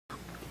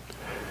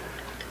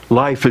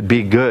life would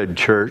be good,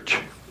 church.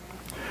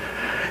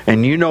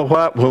 And you know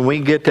what? When we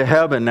get to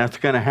heaven, that's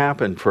going to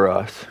happen for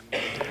us.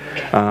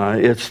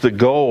 It's the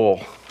goal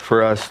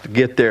for us to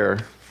get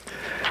there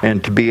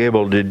and to be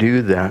able to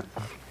do that.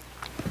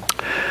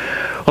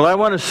 Well, I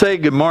want to say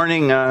good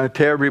morning to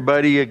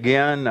everybody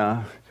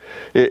again.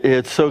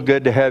 It's so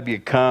good to have you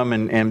come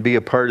and be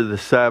a part of the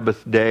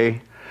Sabbath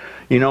day.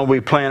 You know, we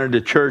planted a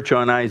church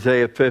on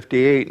Isaiah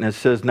 58, and it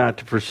says not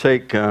to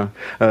forsake the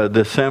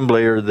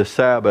assembly or the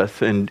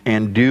Sabbath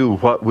and do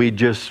what we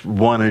just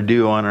want to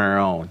do on our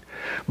own,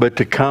 but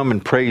to come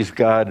and praise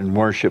God and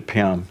worship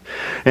Him.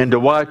 And to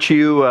watch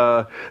you,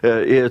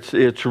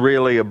 it's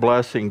really a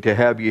blessing to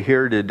have you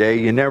here today.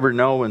 You never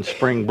know when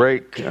spring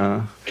break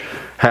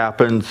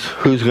happens,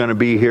 who's going to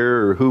be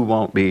here or who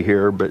won't be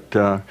here, but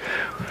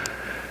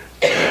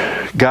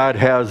God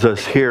has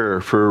us here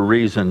for a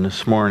reason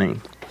this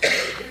morning.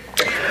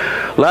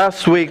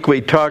 Last week we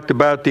talked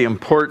about the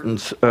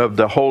importance of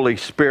the Holy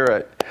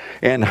Spirit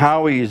and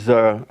how He's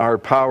our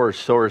power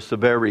source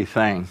of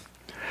everything.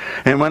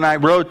 And when I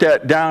wrote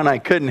that down, I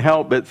couldn't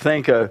help but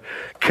think of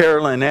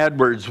Carolyn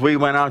Edwards. We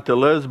went out to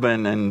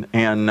Lisbon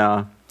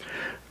and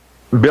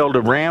built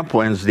a ramp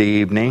Wednesday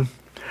evening.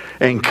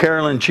 And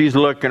Carolyn, she's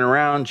looking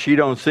around. She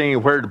don't see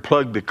anywhere to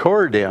plug the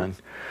cord in.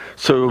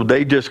 So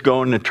they just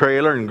go in the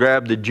trailer and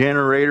grab the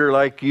generator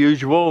like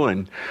usual.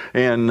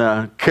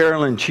 And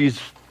Carolyn, she's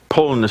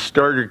pulling the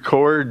starter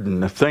cord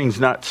and the thing's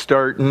not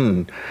starting.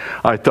 And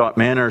I thought,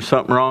 man, there's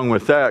something wrong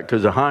with that,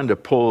 because the Honda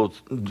pulls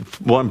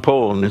one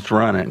pull and it's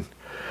running.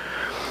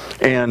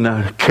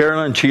 And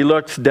Carolyn, she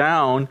looks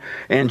down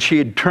and she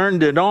had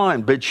turned it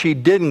on, but she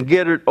didn't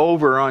get it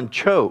over on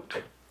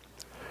choke.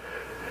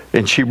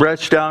 And she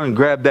reached down and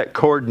grabbed that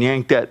cord and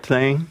yanked that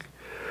thing,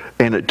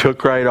 and it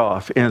took right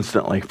off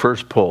instantly,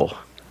 first pull.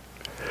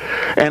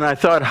 And I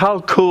thought, how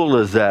cool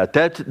is that?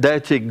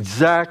 That's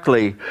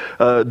exactly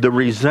the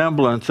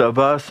resemblance of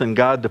us and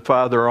God the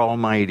Father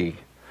Almighty.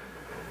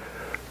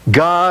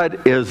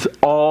 God is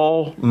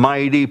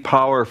almighty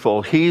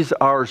powerful. He's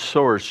our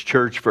source,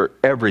 church, for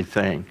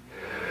everything.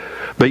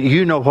 But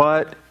you know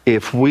what?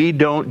 If we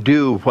don't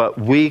do what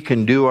we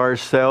can do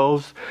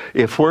ourselves,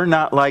 if we're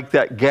not like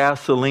that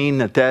gasoline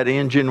that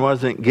engine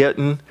wasn't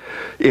getting,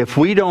 if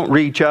we don't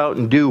reach out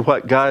and do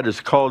what God has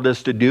called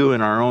us to do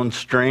in our own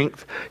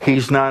strength,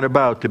 He's not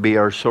about to be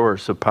our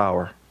source of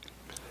power.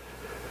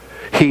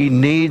 He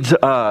needs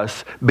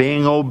us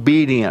being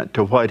obedient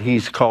to what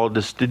He's called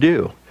us to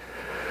do.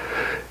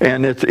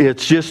 And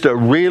it's just a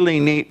really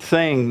neat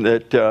thing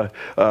that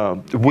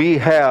we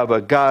have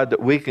a God that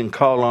we can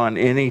call on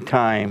any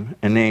time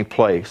and any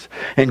place.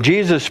 And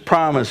Jesus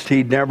promised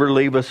He'd never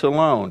leave us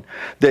alone,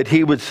 that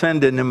He would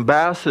send an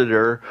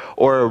ambassador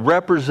or a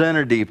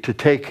representative to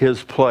take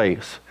His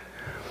place.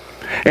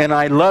 And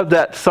I love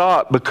that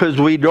thought,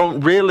 because we don't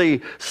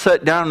really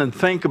sit down and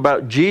think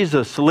about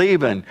Jesus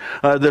leaving.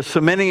 There's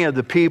so many of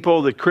the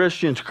people, the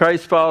Christians,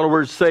 Christ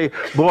followers, say,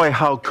 boy,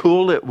 how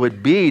cool it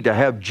would be to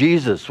have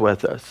Jesus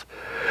with us.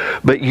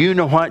 But you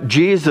know what?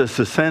 Jesus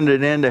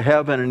ascended into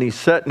heaven, and He's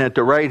sitting at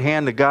the right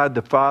hand of God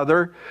the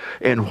Father.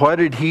 And what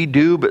did He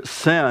do but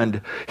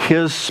send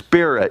His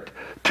Spirit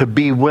to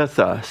be with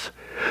us,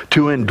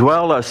 to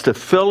indwell us, to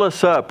fill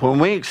us up? When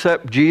we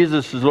accept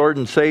Jesus as Lord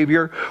and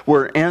Savior,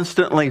 we're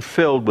instantly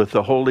filled with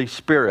the Holy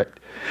Spirit.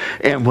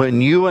 And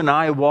when you and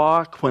I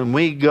walk, when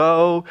we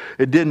go,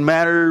 it didn't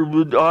matter,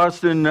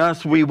 Austin and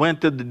us, we went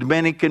to the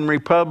Dominican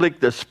Republic,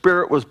 the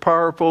Spirit was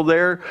powerful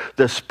there,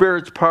 the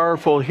Spirit's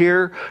powerful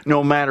here.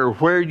 No matter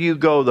where you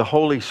go, the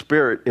Holy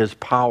Spirit is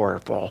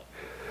powerful.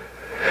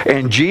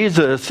 And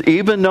Jesus,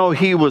 even though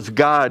He was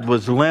God,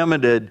 was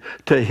limited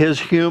to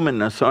His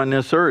humanness on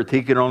this earth.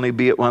 He could only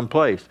be at one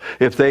place.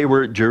 If they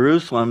were at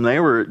Jerusalem, they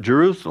were at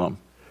Jerusalem.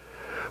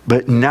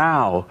 But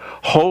now,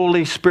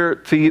 Holy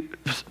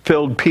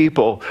Spirit-filled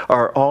people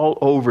are all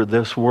over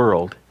this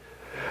world.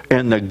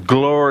 And the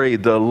glory,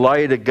 the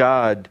light of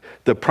God,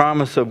 the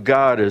promise of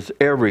God is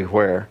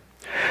everywhere.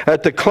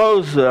 At the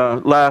close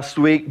last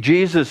week,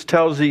 Jesus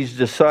tells His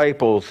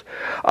disciples,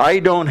 I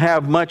don't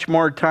have much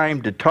more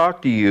time to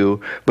talk to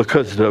you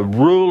because the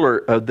ruler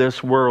of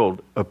this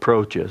world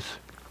approaches.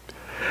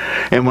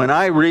 And when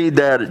I read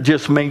that, it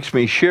just makes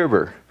me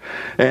shiver.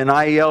 And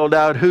I yelled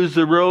out, who's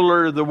the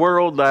ruler of the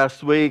world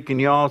last week?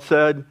 And you all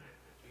said?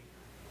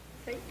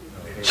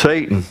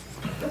 Satan.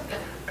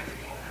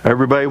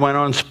 Everybody went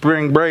on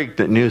spring break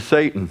that knew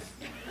Satan.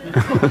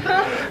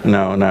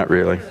 No, not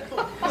really.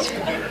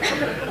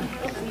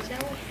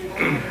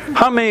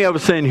 How many of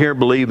us in here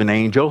believe in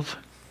angels?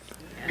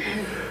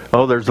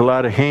 Oh, there's a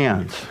lot of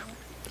hands.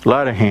 A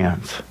lot of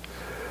hands.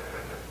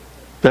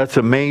 That's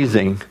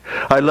amazing.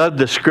 I love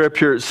the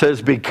scripture. It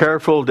says, be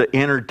careful to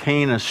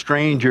entertain a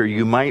stranger.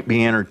 You might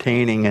be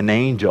entertaining an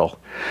angel.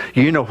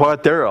 You know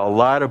what? There are a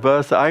lot of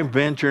us. I'm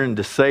venturing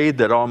to say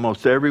that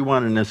almost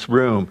everyone in this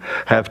room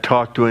have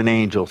talked to an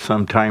angel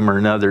sometime or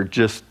another,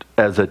 just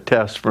as a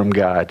test from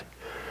God.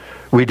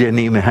 We didn't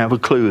even have a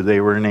clue they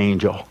were an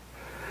angel.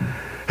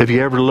 Have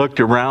you ever looked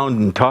around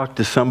and talked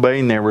to somebody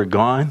and they were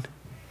gone?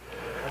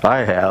 I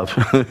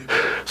have.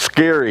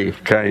 Scary,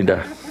 kind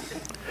of.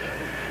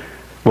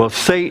 Well,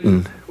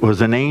 Satan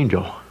was an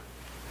angel.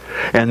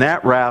 And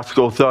that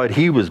rascal thought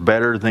he was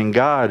better than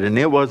God. And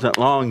it wasn't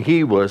long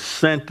he was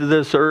sent to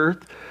this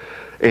earth.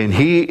 And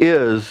he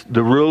is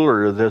the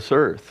ruler of this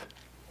earth.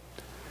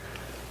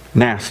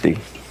 Nasty.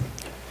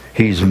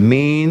 He's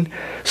mean.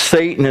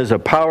 Satan is a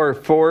power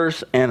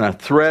force and a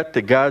threat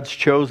to God's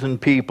chosen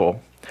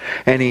people.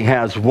 And he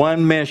has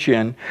one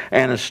mission,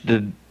 and it's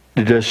to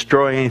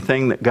destroy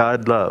anything that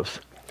God loves.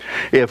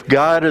 If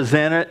God is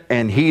in it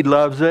and he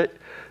loves it,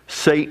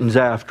 Satan's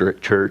after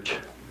it, church.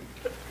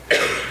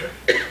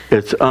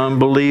 It's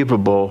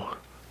unbelievable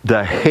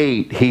the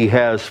hate he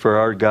has for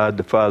our God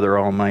the Father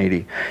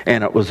Almighty.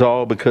 And it was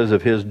all because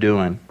of his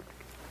doing.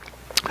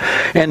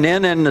 And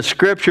then in the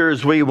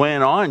scriptures we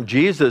went on,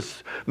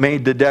 Jesus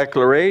made the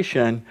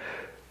declaration,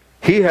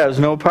 he has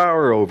no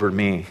power over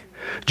me.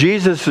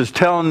 Jesus is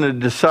telling the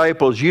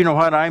disciples, you know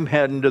what, I'm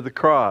heading to the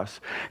cross.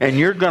 And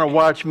you're going to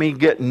watch me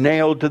get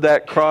nailed to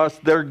that cross.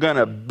 They're going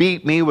to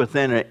beat me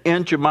within an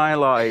inch of my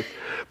life.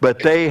 But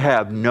they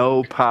have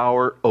no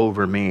power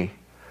over me.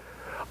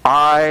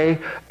 I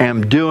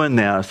am doing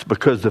this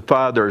because the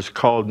Father has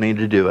called me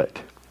to do it.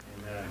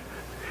 Amen.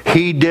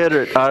 He did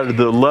it out of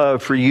the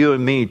love for you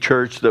and me,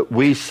 church, that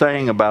we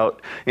sang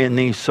about in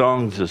these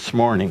songs this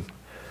morning.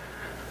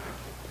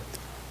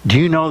 Do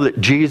you know that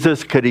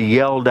Jesus could have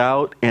yelled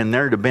out and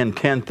there'd have been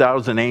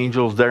 10,000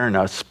 angels there in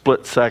a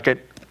split second?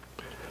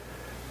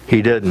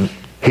 He didn't.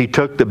 He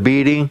took the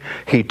beating.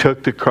 He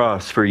took the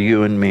cross for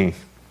you and me.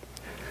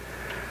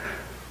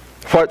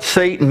 What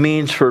Satan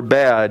means for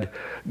bad,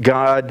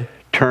 God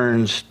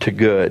turns to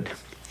good.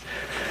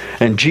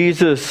 And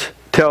Jesus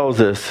tells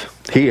us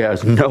he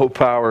has no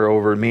power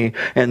over me.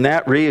 And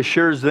that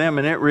reassures them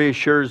and it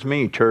reassures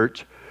me,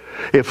 church.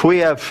 If we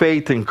have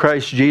faith in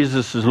Christ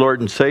Jesus as Lord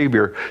and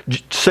Savior,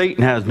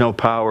 Satan has no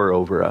power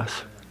over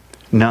us.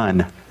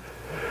 None.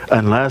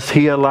 Unless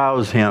he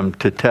allows him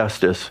to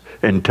test us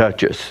and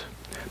touch us.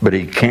 But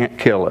he can't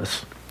kill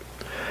us.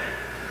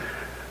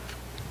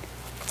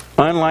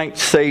 Unlike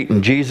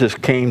Satan, Jesus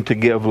came to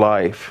give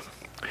life.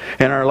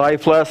 And our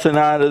life lesson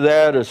out of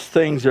that is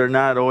things are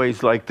not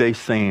always like they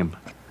seem.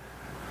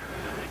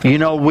 You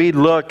know, we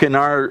look in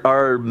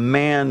our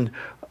man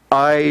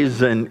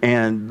eyes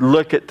and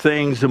look at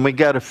things and we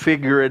got to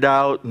figure it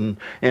out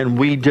and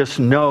we just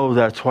know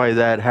that's why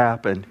that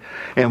happened.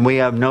 And we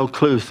have no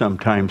clue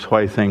sometimes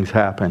why things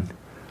happen.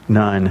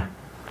 None.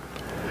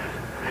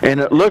 And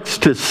it looks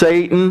to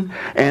Satan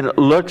and it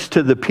looks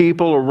to the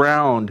people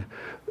around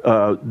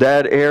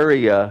that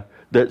area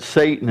that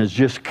Satan has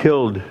just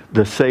killed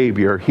the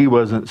Savior. He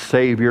wasn't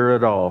Savior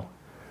at all.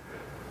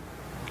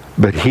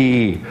 But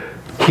he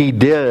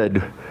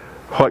did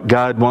what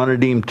God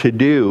wanted him to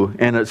do,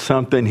 and it's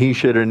something he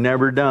should have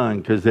never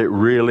done because it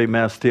really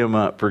messed him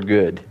up for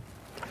good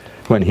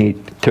when he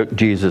took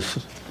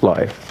Jesus'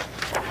 life.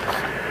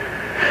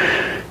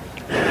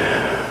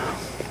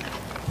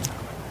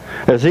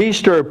 As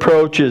Easter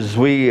approaches,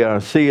 we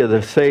see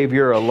the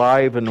Savior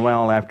alive and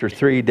well after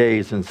 3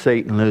 days, and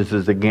Satan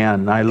loses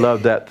again. I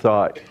love that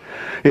thought.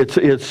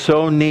 It's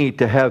so neat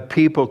to have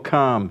people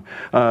come.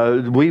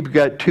 We've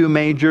got two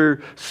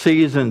major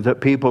seasons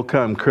that people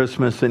come,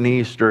 Christmas and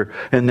Easter,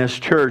 and this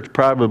church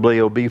probably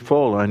will be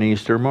full on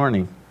Easter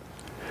morning.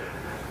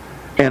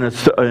 And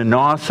it's an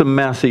awesome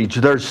message.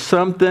 There's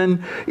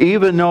something,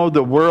 even though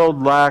the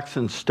world lacks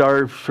and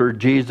starves for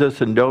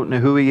Jesus and don't know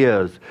who he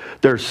is,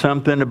 there's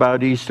something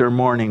about Easter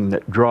morning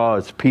that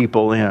draws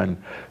people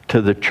in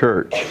to the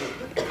church.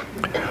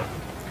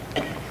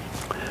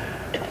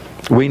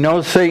 We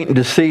know Satan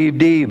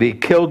deceived Eve. He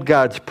killed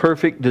God's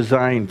perfect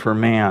design for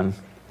man.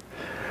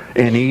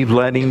 And Eve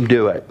let him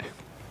do it.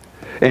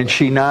 And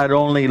she not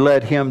only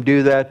let him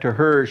do that to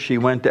her, she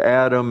went to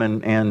Adam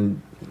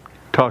and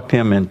talked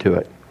him into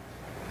it.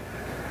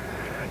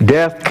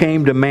 Death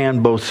came to man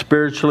both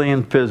spiritually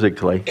and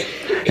physically.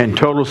 And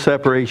total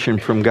separation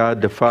from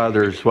God the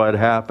Father is what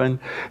happened.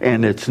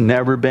 And it's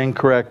never been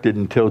corrected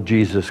until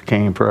Jesus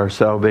came for our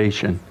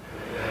salvation.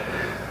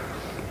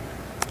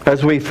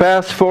 As we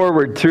fast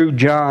forward through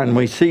John,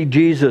 we see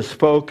Jesus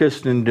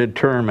focused and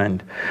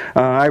determined.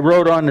 I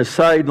wrote on the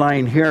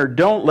sideline here,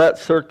 don't let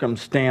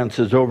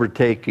circumstances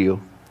overtake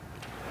you.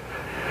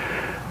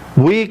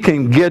 We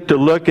can get to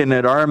looking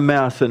at our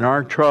mess and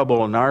our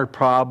trouble and our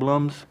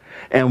problems,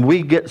 and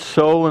we get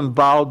so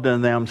involved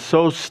in them,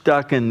 so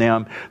stuck in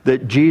them,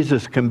 that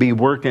Jesus can be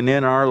working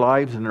in our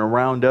lives and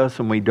around us,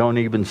 and we don't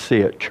even see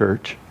it,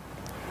 church.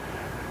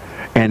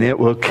 And it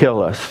will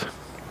kill us.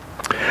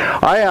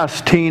 I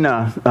asked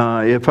Tina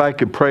if I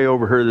could pray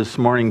over her this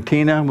morning.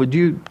 Tina, would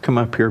you come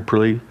up here,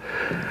 please?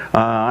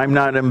 I'm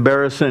not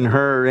embarrassing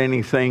her or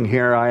anything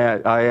here.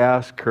 I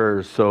asked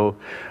her, so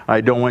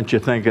I don't want you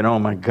thinking, oh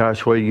my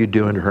gosh, what are you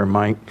doing to her,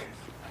 Mike?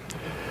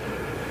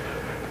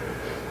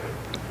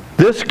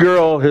 This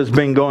girl has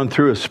been going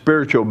through a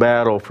spiritual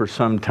battle for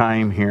some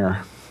time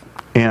here,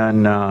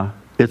 and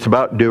it's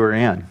about to do her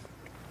in.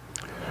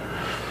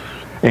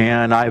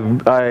 And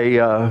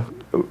I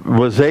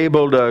was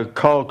able to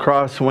call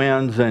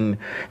crosswinds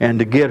and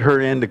to get her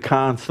into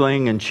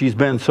counseling, and she's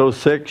been so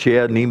sick she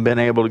hadn't even been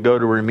able to go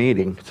to her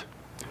meetings.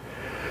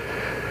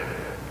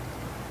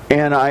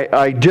 And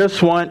I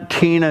just want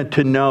Tina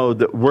to know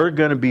that we're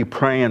going to be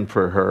praying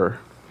for her.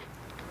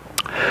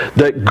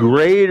 That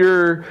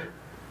greater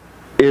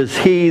is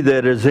He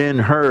that is in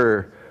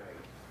her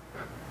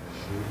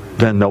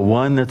than the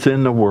one that's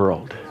in the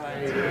world.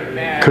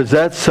 Because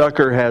that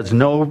sucker has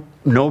no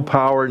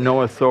power,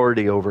 no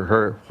authority over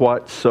her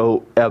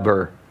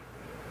whatsoever.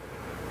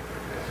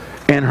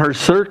 And her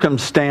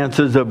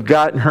circumstances have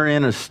gotten her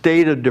in a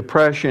state of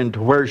depression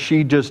to where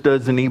she just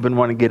doesn't even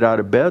want to get out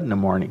of bed in the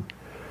morning.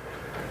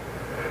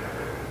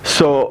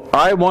 So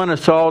I want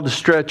us all to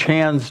stretch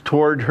hands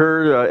toward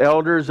her.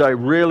 Elders, I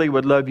really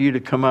would love you to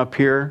come up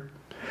here.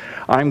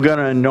 I'm going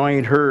to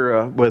anoint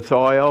her with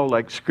oil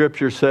like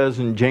Scripture says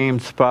in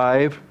James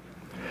 5.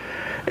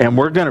 And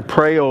we're going to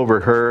pray over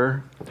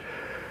her.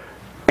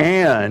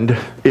 And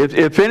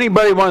if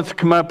anybody wants to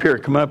come up here,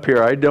 come up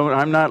here.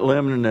 I'm not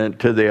limiting it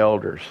to the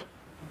elders.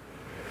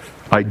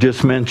 I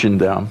just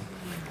mentioned them.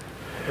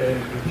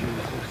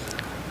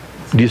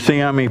 Do you see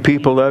how many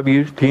people love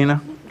you, Tina?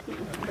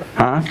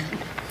 Huh?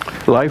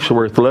 Life's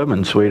worth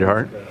living,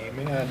 sweetheart.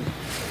 Amen.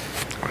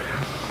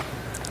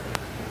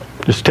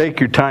 Just take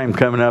your time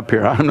coming up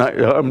here. I'm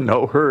in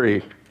no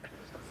hurry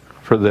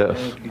for this.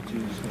 Thank you,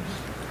 Jesus.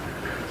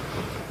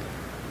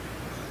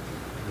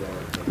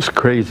 It's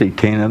crazy,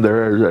 Tina.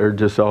 They're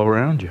just all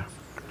around you.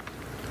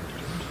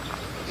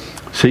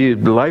 See,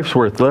 life's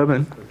worth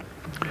living.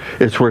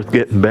 It's worth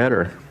getting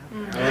better.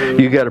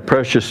 You got a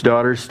precious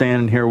daughter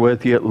standing here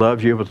with you that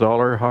loves you with all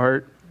her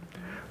heart.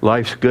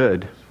 Life's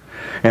good.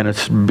 And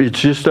it's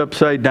just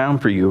upside down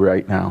for you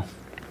right now.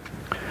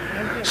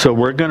 So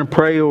we're going to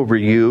pray over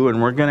you,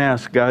 and we're going to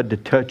ask God to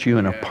touch you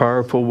in a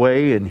powerful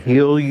way and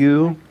heal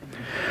you.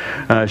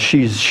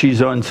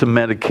 She's on some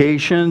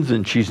medications,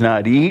 and she's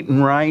not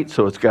eating right,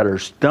 so it's got her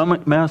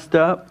stomach messed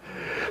up.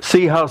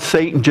 See how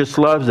Satan just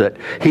loves it.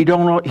 He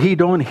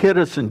don't hit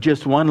us in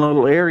just one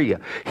little area.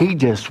 He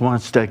just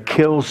wants to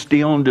kill,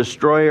 steal, and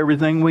destroy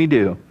everything we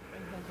do.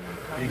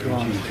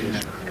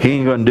 He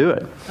ain't going to do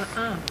it.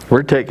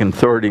 We're taking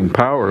authority and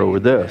power over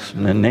this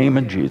in the name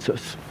of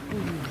Jesus.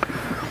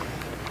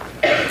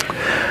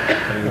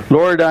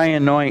 Lord, I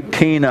anoint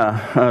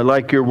Tina,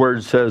 like your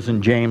word says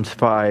in James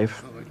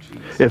 5.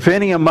 If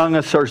any among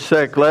us are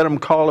sick, let them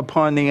call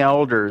upon the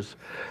elders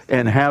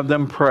and have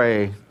them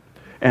pray,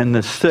 and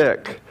the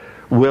sick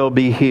will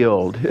be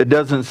healed. It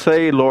doesn't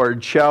say,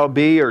 Lord, shall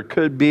be or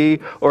could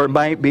be or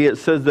might be. It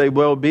says they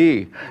will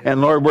be.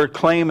 And Lord, we're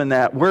claiming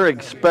that. We're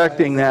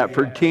expecting that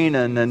for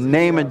Tina in the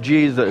name of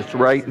Jesus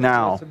right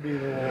now.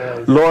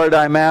 Lord,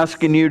 I'm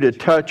asking you to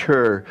touch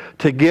her,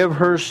 to give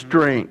her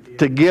strength,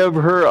 to give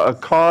her a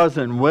cause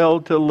and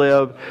will to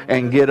live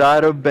and get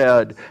out of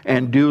bed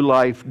and do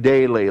life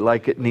daily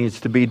like it needs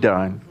to be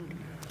done.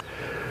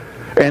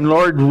 And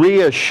Lord,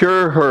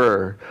 reassure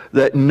her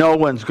that no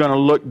one's going to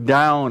look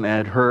down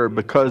at her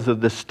because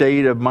of the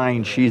state of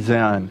mind she's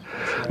in.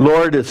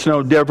 Lord, it's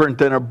no different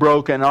than a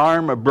broken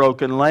arm, a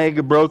broken leg,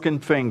 a broken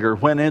finger.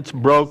 When it's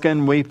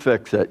broken, we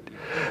fix it.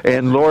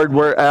 And Lord,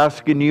 we're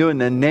asking you in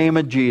the name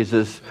of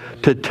Jesus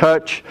to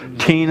touch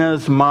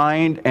Tina's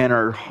mind and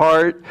her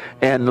heart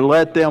and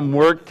let them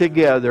work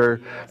together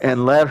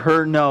and let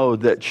her know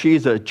that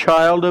she's a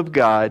child of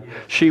God.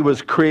 She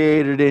was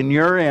created in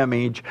your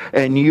image,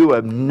 and you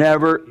have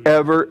never,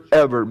 ever,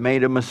 ever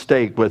made a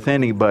mistake with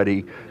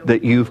anybody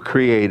that you've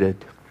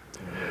created.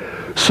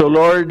 So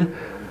Lord,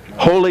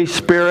 Holy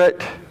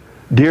Spirit,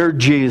 dear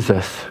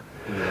Jesus,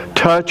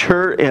 touch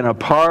her in a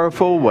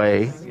powerful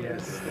way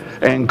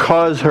and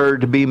cause her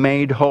to be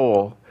made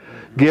whole.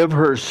 Give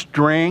her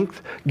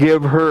strength,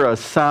 give her a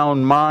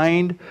sound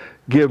mind,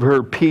 give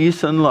her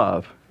peace and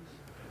love.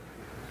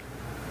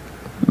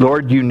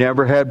 Lord, you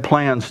never had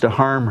plans to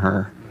harm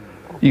her.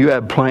 You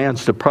had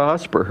plans to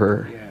prosper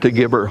her, to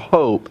give her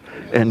hope,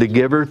 and to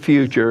give her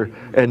future,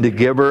 and to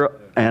give her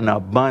an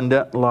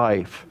abundant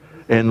life.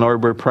 And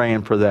Lord, we're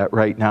praying for that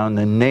right now in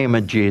the name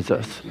of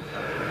Jesus.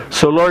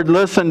 So Lord,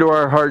 listen to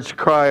our heart's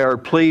cry, our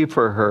plea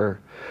for her.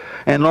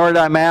 And Lord,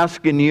 I'm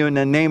asking you in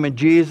the name of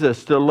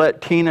Jesus to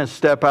let Tina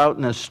step out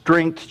in the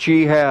strength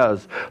she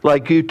has,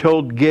 like you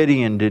told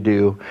Gideon to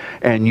do,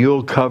 and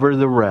you'll cover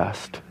the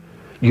rest.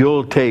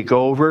 You'll take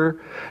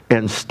over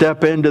and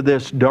step into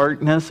this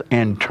darkness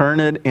and turn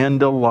it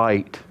into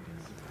light.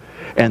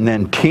 And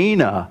then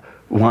Tina,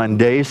 one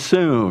day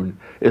soon,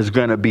 is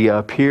going to be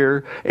up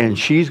here, and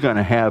she's going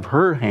to have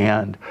her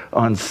hand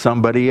on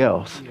somebody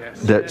else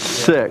that's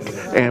sick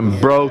and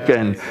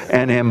broken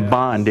and in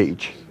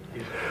bondage.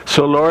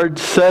 So Lord,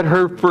 set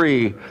her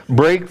free.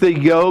 Break the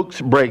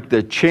yokes, break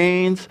the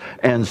chains,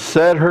 and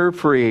set her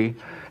free.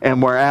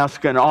 And we're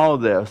asking all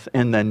this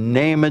in the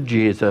name of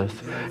Jesus.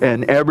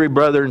 And every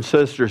brother and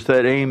sister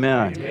said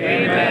amen.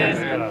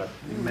 Amen.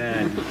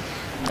 Amen.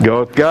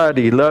 Go with God.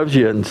 He loves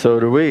you, and so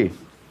do we.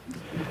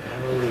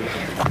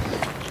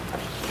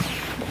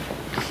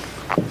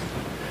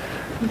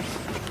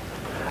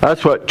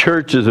 That's what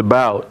church is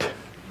about.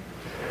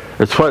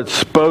 It's what it's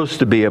supposed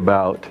to be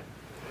about.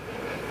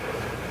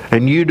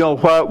 And you know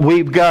what?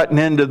 We've gotten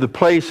into the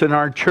place in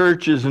our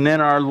churches and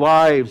in our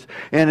lives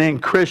and in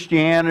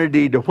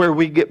Christianity to where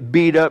we get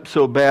beat up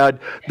so bad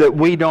that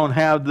we don't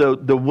have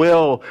the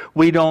will,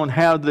 we don't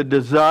have the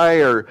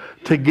desire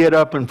to get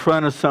up in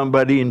front of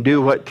somebody and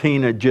do what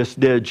Tina just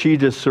did. She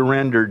just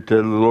surrendered to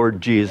the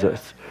Lord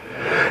Jesus.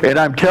 And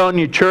I'm telling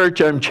you,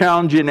 church, I'm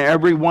challenging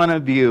every one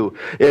of you.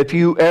 If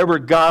you ever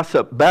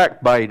gossip,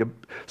 backbite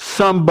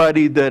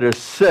somebody that is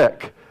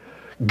sick,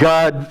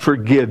 God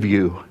forgive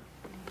you.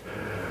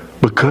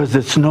 Because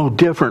it's no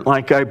different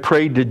like I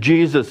prayed to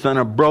Jesus on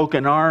a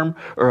broken arm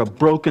or a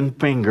broken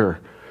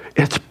finger.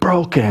 It's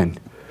broken.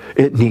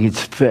 It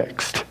needs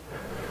fixed.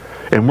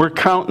 And we're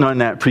counting on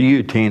that for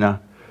you,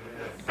 Tina.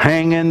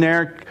 Hang in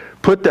there.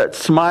 Put that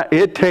smile.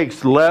 It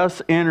takes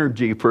less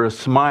energy for a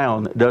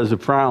smile than it does a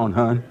frown,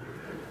 hon.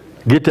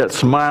 Get that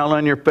smile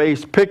on your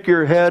face. Pick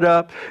your head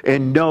up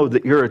and know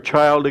that you're a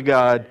child of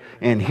God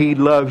and He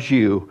loves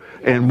you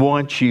and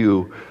wants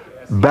you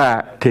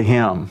back to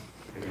Him.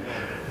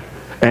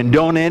 And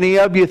don't any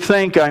of you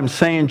think I'm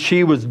saying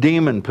she was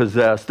demon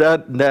possessed.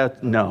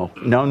 No.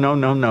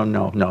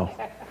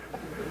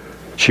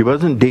 She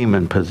wasn't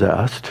demon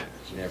possessed.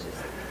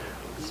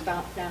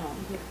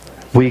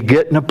 We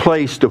get in a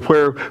place to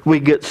where we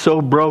get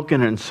so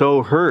broken and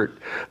so hurt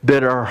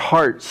that our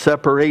heart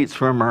separates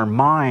from our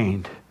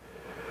mind.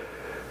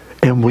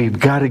 And we've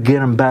got to get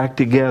them back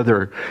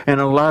together. And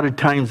a lot of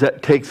times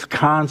that takes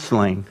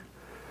counseling.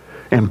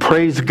 And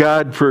praise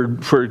God for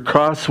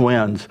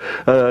crosswinds.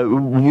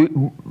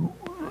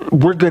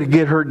 We're going to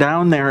get her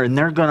down there, and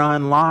they're going to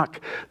unlock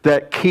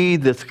that key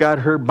that's got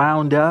her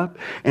bound up,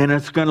 and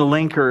it's going to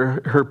link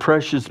her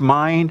precious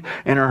mind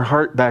and her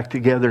heart back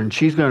together, and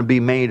she's going to be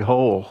made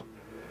whole.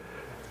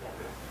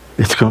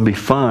 It's going to be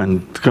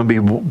fun. It's going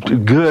to be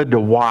good to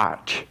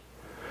watch.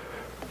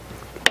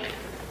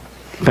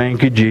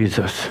 Thank you,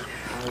 Jesus.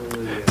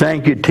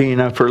 Thank you,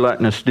 Tina, for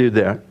letting us do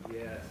that.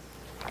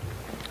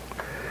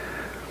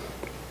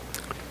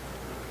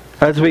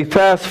 As we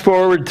fast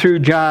forward through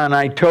John,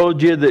 I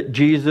told you that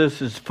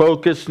Jesus is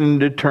focused and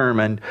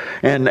determined.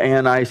 And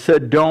I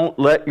said, don't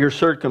let your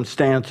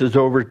circumstances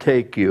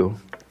overtake you.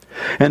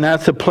 And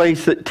that's a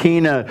place that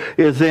Tina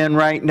is in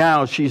right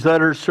now. She's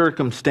let her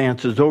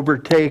circumstances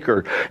overtake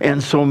her.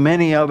 And so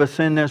many of us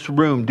in this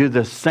room do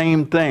the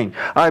same thing.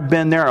 I've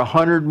been there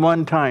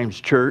 101 times,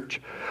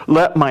 church.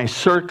 Let my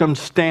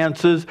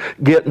circumstances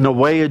get in the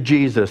way of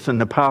Jesus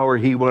and the power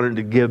He wanted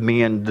to give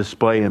me and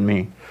display in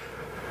me.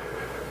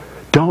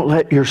 Don't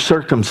let your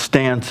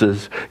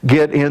circumstances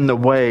get in the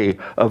way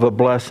of a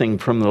blessing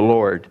from the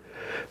Lord.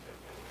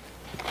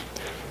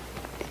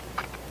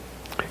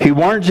 He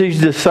warns these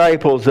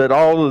disciples that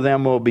all of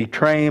them will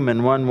betray Him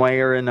in one way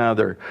or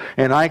another.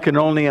 And I can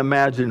only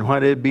imagine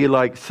what it'd be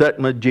like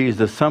sitting with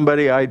Jesus.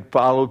 Somebody I'd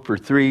followed for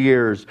 3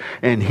 years,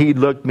 and He'd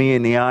look me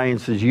in the eye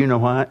and says, you know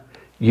what?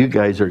 You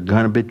guys are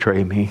going to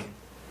betray me.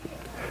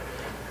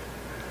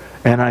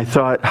 And I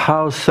thought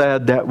how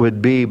sad that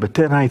would be. But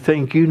then I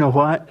think, you know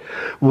what?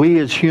 We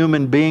as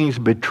human beings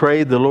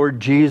betray the Lord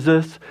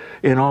Jesus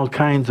in all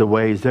kinds of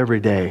ways every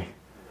day.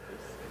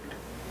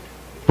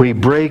 We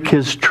break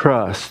His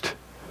trust.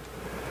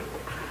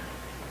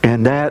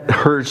 And that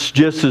hurts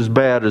just as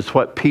bad as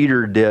what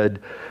Peter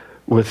did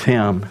with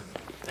Him.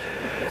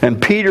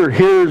 And Peter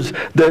hears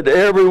that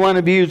every one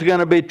of you is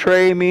going to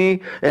betray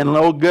me. And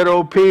good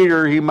old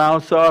Peter, he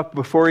mouths off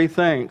before he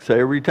thinks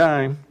every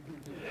time.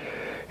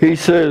 He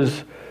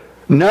says,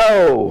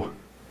 no,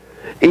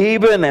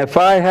 even if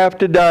I have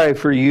to die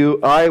for you,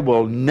 I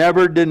will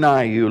never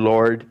deny you,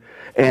 Lord.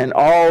 And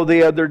all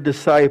the other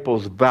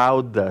disciples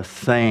vowed the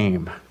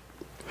same.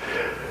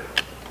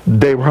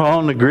 They were all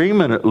in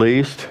agreement at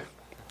least.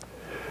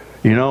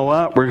 You know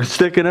what? We're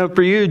sticking up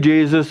for you,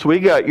 Jesus. We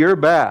got your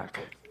back.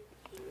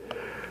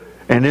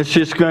 And it's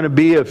just going to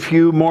be a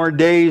few more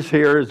days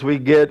here as we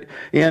get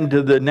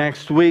into the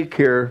next week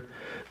here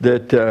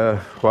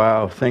that,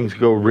 wow, things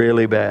go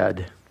really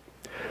bad.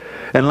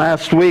 And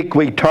last week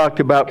we talked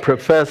about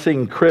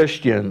professing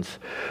Christians.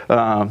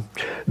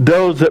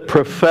 Those that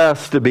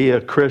profess to be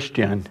a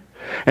Christian.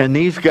 And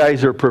these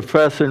guys are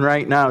professing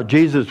right now,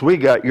 Jesus, we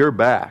got your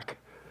back.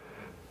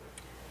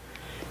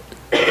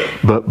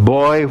 But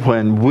boy,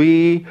 when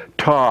we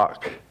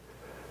talk,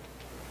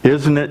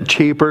 isn't it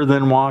cheaper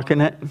than walking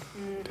it?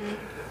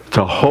 It's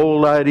a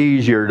whole lot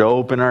easier to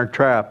open our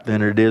trap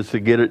than it is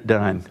to get it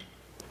done.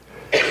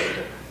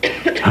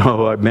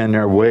 Oh, I've been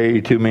there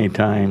way too many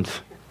times.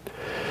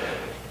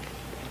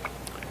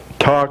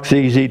 Talk's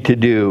easy to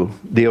do.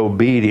 The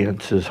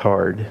obedience is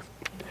hard.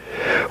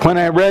 When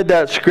I read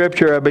that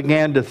scripture, I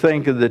began to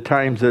think of the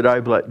times that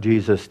I've let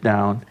Jesus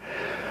down.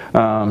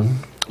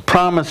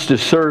 Promised to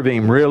serve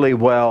Him really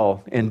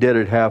well and did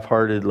it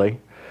half-heartedly.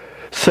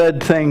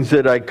 Said things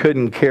that I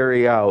couldn't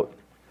carry out.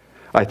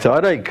 I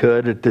thought I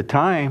could at the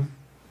time.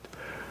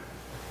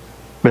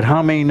 But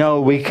how many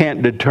know we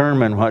can't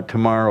determine what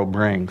tomorrow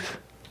brings?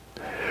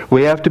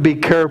 We have to be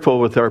careful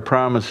with our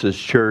promises,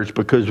 church,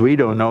 because we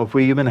don't know if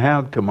we even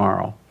have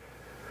tomorrow.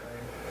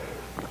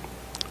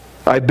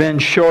 I've been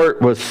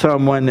short with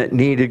someone that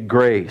needed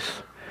grace.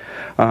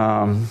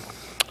 I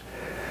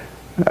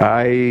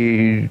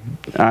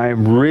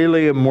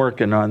really am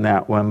working on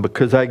that one,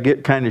 because I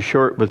get kind of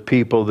short with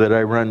people that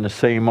I run the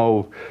same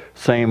old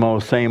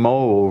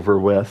over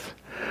with.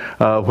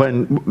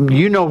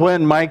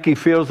 When Mikey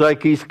feels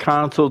like he's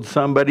counseled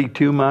somebody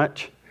too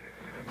much?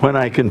 When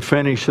I can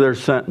finish their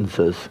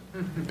sentences.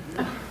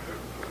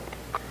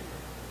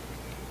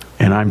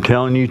 And I'm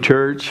telling you,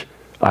 church,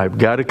 I've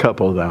got a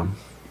couple of them.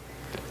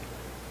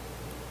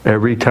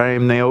 Every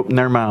time they open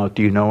their mouth,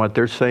 you know what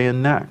they're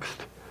saying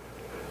next.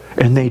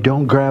 And they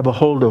don't grab a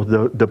hold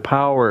of the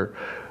power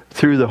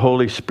through the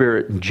Holy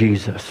Spirit and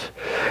Jesus.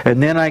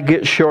 And then I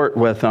get short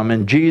with them.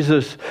 And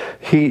Jesus,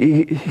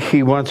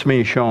 He wants me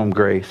to show them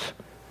grace.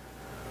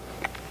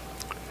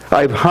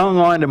 I've hung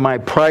on to my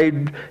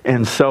pride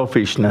and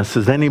selfishness.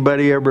 Has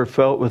anybody ever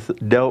dealt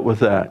with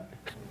that?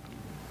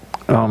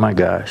 Oh my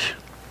gosh.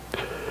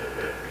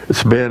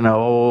 It's been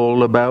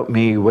all about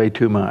me way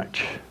too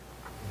much.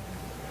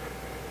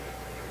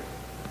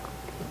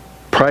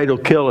 Pride will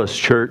kill us,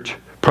 church.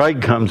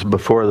 Pride comes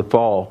before the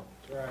fall.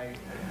 Right.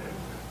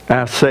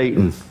 Ask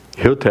Satan.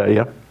 He'll tell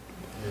you.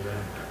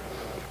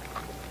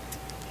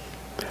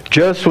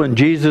 Just when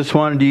Jesus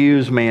wanted to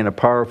use me in a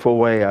powerful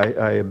way,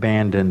 I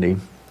abandoned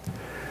Him.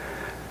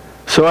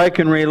 So I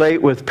can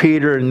relate with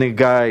Peter and the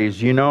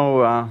guys. You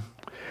know,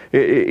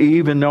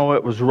 even though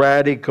it was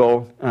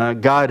radical,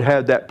 God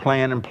had that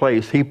plan in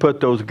place. He put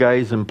those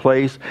guys in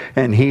place,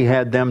 and He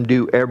had them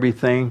do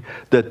everything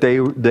that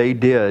they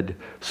did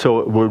so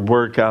it would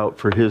work out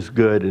for His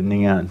good in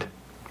the end.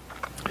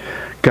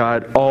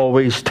 God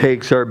always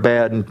takes our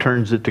bad and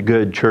turns it to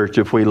good, church.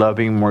 If we love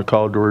Him, we're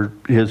called to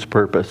His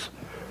purpose.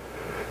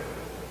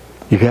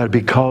 You got to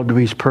be called to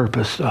His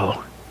purpose,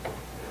 though.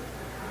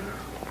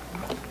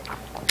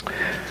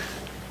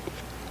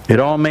 It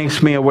all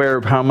makes me aware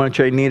of how much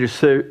I need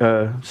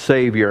a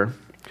Savior.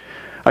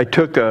 It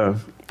took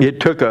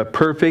a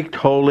perfect,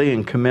 holy,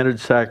 and committed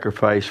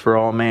sacrifice for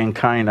all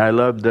mankind. I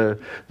love the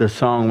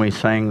song we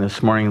sang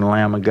this morning, The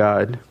Lamb of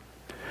God.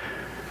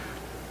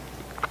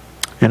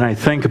 And I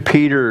think of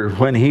Peter,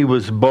 when he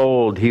was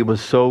bold, he was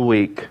so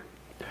weak.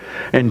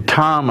 And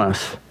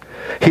Thomas,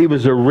 he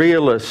was a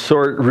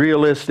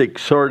realistic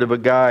sort of a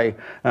guy.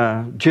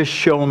 Just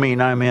show me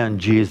and I'm in,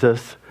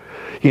 Jesus.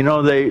 You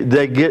know,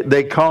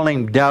 they call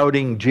him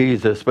doubting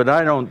Jesus, but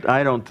I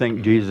don't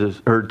think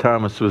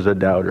Thomas was a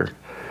doubter.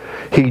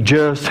 He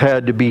just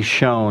had to be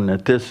shown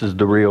that this is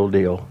the real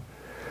deal.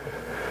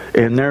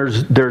 And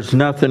there's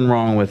nothing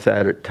wrong with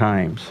that at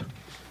times.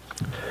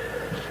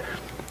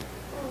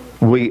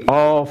 We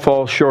all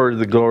fall short of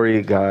the glory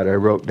of God. I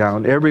wrote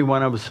down, every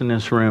one of us in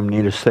this room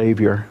need a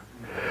Savior.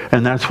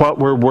 And that's what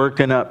we're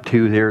working up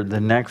to here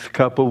the next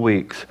couple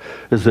weeks,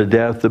 is the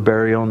death, the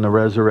burial, and the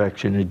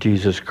resurrection of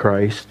Jesus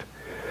Christ.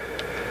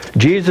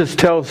 Jesus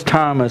tells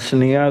Thomas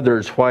and the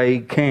others why He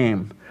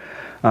came,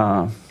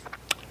 to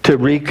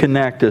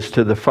reconnect us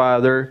to the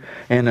Father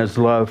and His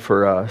love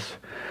for us.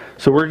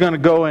 So we're going to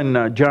go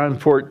in John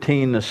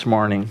 14 this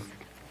morning.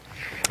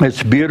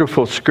 It's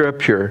beautiful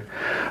scripture.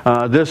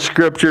 This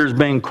scripture is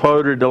being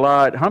quoted a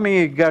lot. How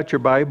many of you got your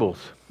Bibles?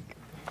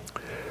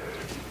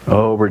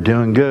 Oh, we're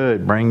doing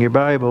good. Bring your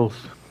Bibles.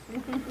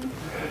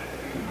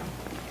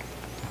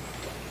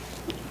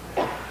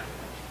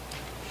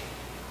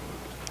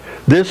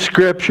 This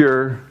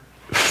scripture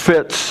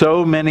fits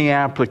so many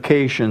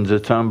applications,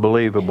 it's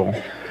unbelievable.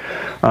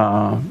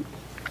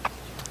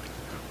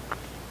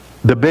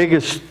 The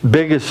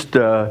biggest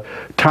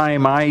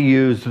time I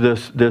use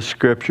this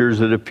scripture is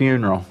at a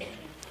funeral.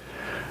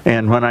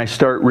 And when I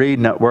start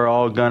reading it, we're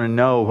all going to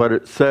know what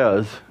it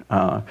says.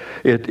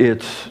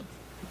 It's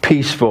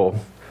peaceful.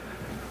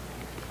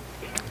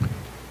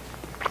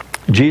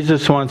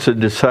 Jesus wants the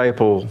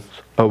disciples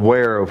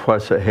aware of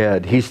what's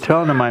ahead. He's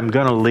telling them, I'm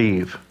going to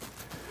leave.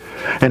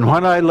 And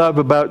what I love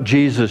about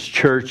Jesus,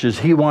 church, is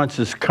He wants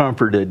us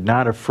comforted,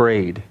 not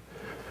afraid.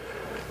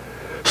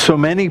 So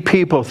many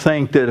people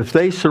think that if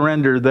they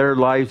surrender their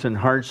lives and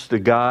hearts to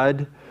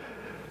God,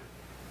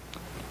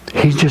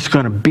 He's just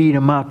going to beat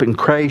them up and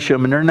crush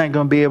them, and they're not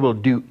going to be able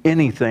to do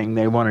anything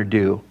they want to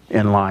do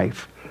in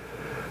life.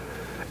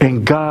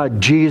 And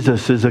God,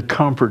 Jesus, is a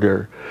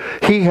comforter.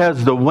 He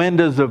has the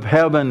windows of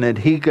heaven that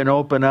He can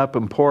open up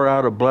and pour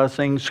out a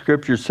blessing.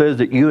 Scripture says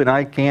that you and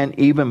I can't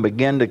even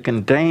begin to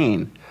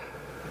contain.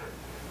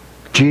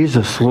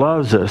 Jesus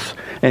loves us,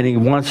 and He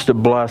wants to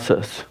bless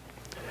us.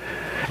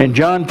 In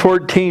John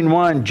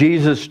 14:1,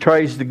 Jesus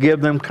tries to give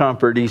them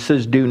comfort. He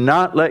says, do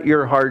not let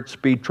your hearts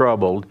be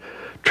troubled.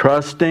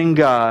 Trust in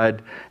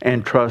God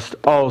and trust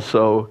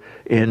also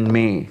in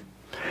me.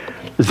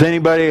 Has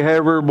anybody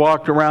ever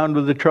walked around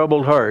with a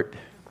troubled heart?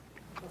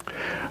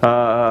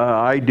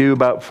 I do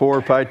about 4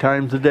 or 5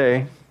 times a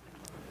day.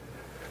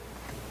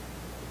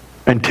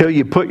 Until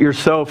you put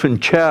yourself in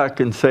check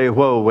and say,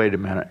 whoa, wait a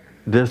minute.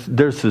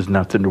 This is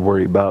nothing to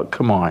worry about.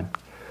 Come on.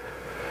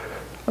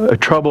 A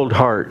troubled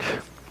heart.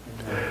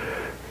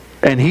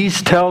 And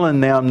He's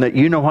telling them that,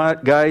 you know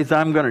what, guys,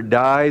 I'm going to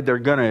die. They're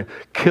going to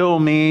kill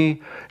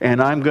me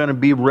and I'm going to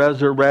be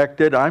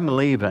resurrected, I'm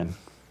leaving.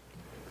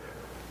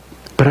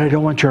 But I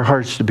don't want your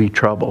hearts to be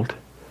troubled.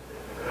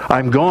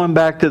 I'm going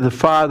back to the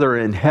Father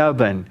in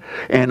heaven,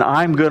 and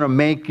I'm going to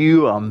make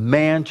you a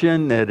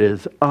mansion that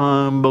is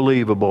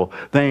unbelievable.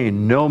 There ain't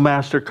no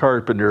master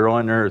carpenter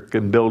on earth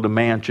can build a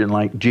mansion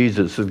like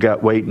Jesus has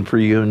got waiting for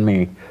you and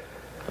me.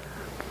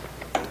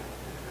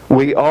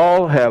 We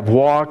all have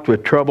walked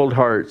with troubled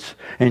hearts,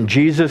 and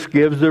Jesus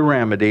gives the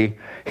remedy.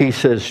 He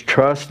says,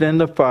 trust in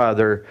the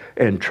Father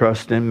and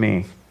trust in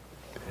me.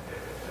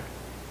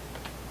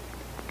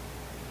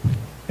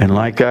 And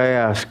like I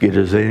ask you,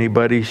 does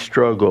anybody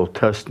struggle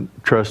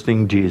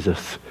trusting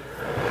Jesus?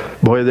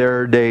 Boy, there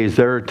are days,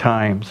 there are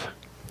times.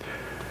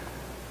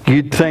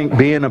 You'd think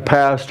being a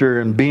pastor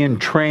and being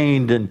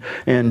trained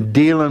and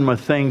dealing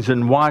with things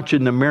and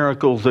watching the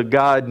miracles of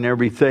God and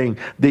everything,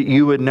 that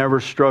you would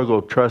never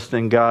struggle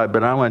trusting God.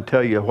 But I want to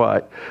tell you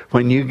what,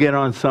 when you get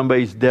on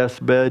somebody's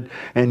deathbed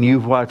and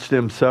you've watched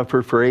them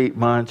suffer for 8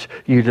 months,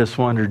 you just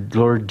wondered,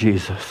 Lord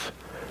Jesus.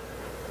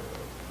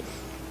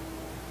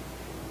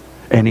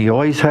 And He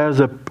always has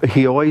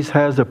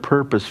a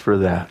purpose for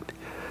that.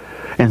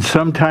 And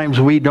sometimes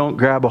we don't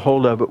grab a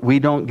hold of it. We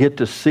don't get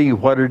to see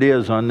what it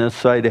is on this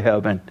side of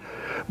heaven.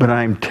 But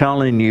I'm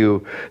telling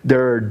you,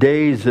 there are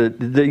days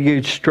that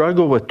you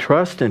struggle with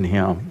trusting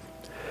Him.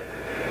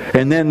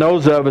 And then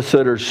those of us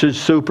that are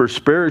super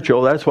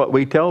spiritual, that's what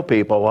we tell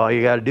people. All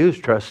you got to do is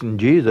trust in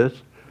Jesus.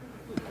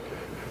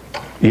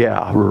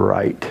 Yeah,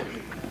 right.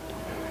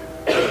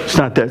 It's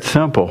not that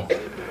simple.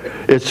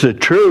 It's the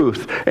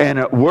truth, and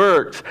it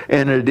works,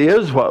 and it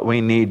is what we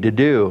need to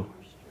do.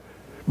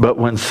 But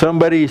when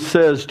somebody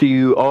says to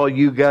you, all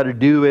you got to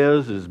do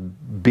is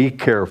be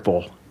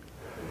careful.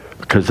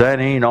 Because that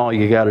ain't all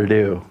you got to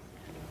do.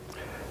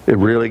 It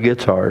really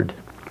gets hard.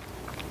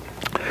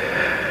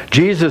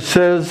 Jesus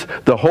says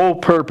the whole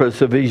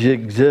purpose of His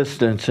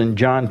existence in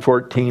John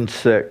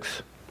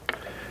 14:6.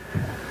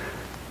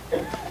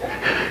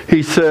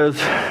 He says,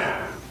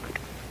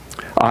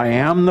 I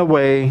am the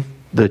way,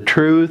 the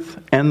truth,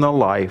 and the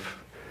life,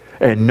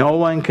 and no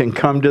one can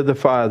come to the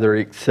Father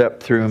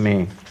except through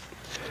me.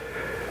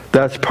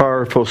 That's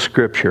powerful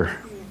scripture.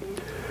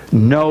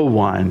 No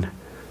one,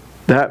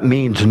 that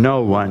means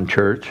no one,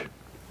 church,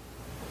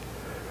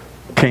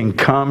 can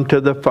come to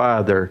the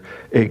Father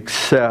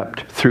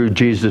except through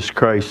Jesus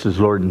Christ as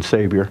Lord and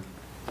Savior.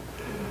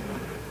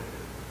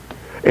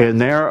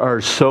 And there are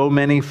so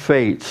many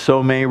faiths,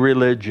 so many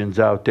religions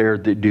out there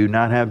that do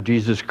not have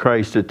Jesus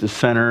Christ at the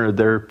center of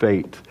their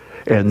faith.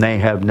 And they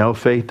have no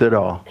faith at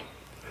all.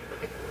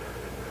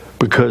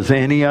 Because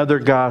any other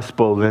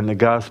gospel than the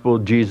gospel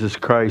of Jesus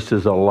Christ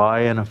is a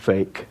lie and a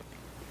fake.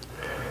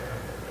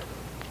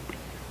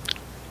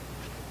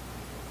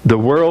 The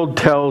world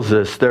tells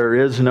us there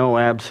is no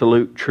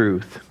absolute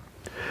truth.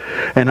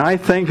 And I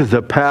think as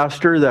a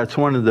pastor, that's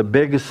one of the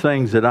biggest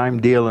things that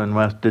I'm dealing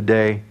with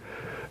today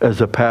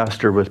as a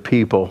pastor with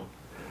people.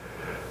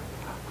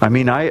 I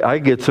mean, I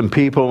get some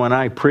people when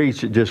I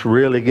preach that just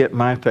really get in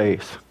my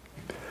face.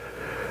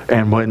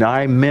 And when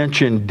I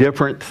mention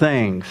different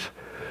things,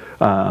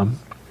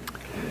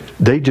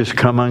 they just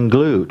come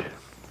unglued.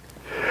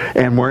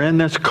 And we're in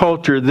this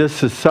culture, this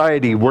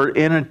society, we're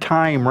in a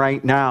time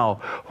right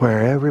now where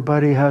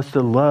everybody has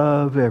to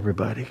love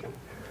everybody.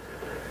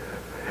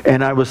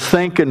 And I was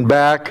thinking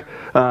back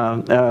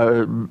in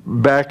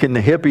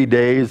the hippie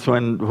days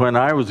when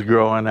I was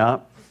growing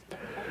up,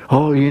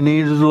 all you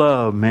need is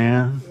love,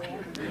 man.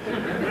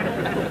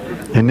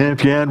 And then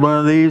if you had one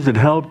of these, it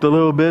helped a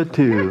little bit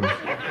too.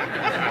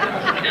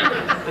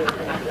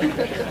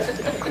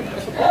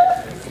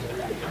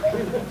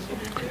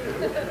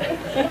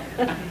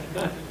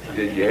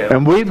 Did you have,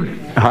 and we've,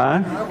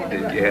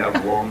 Did you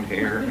have long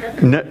hair?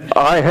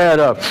 I had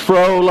a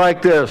fro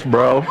like this,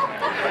 bro.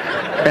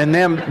 And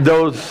then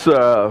those,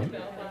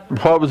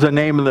 what was the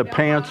name of the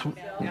pants?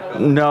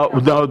 No,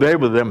 they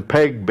were them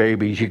peg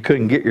babies. You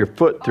couldn't get your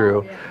foot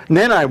through. And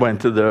then I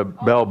went to the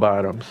bell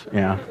bottoms.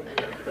 Yeah.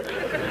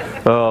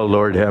 Oh,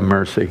 Lord have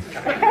mercy.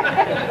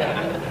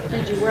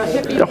 Did you wear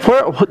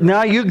hippie?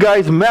 Now you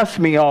guys mess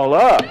me all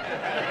up.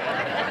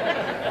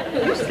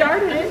 You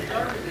started it.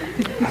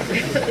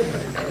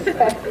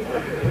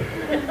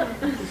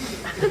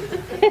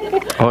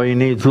 All you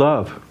need is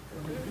love.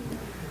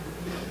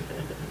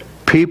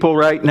 People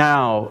right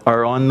now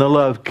are on the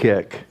love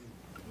kick.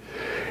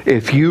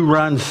 If you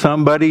run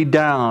somebody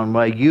down,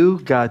 well, you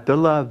got to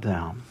love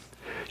them.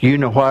 You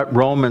know what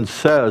Romans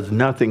says,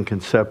 nothing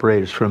can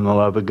separate us from the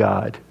love of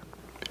God.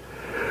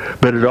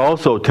 But it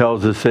also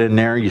tells us in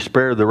there, you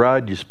spare the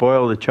rod, you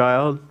spoil the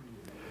child.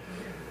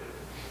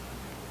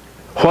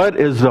 What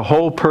is the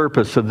whole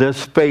purpose of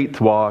this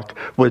faith walk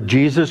with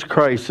Jesus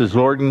Christ as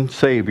Lord and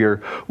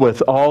Savior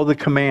with all the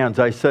commands?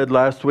 I said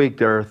last week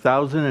there are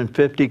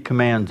 1,050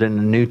 commands in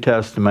the New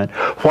Testament.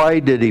 Why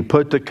did He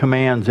put the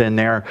commands in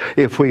there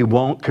if we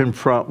won't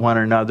confront one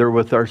another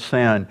with our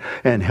sin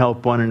and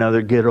help one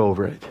another get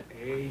over it?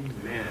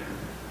 Amen.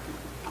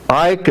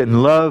 I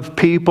can love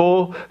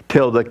people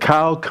till the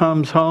cow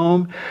comes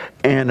home,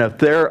 and if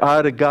they're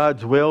out of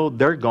God's will,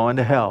 they're going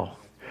to hell.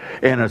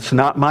 And it's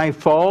not my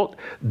fault.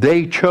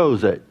 They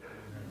chose it.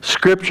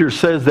 Scripture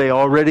says they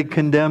already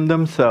condemned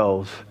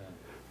themselves.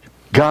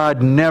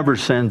 God never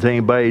sends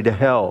anybody to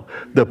hell.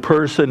 The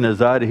person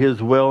is out of His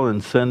will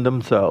and send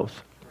themselves.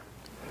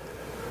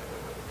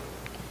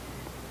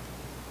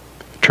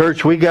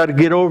 Church, we got to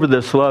get over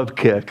this love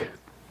kick.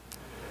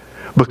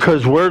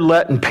 Because we're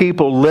letting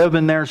people live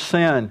in their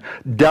sin,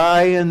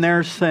 die in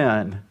their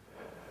sin,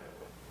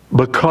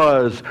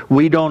 because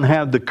we don't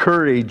have the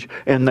courage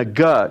and the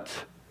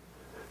guts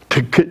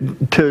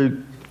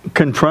to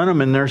confront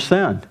them in their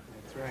sin.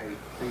 That's right.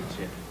 Preach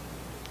it.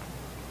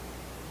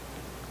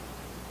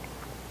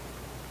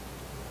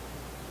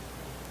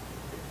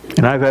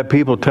 And I've had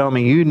people tell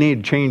me, you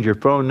need to change your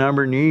phone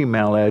number and your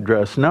email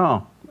address.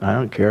 No, I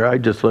don't care. I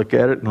just look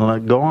at it and let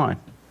it go on.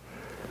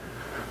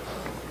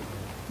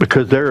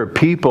 Because there are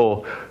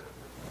people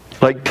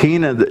like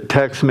Tina that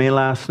texted me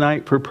last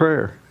night for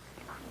prayer.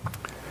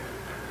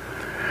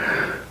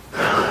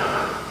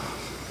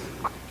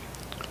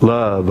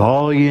 Love.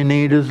 All you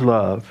need is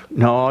love.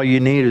 No, all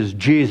you need is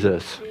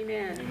Jesus.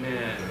 Amen.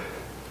 Amen.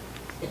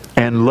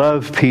 And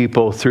love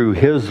people through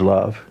His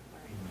love.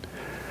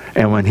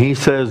 And when He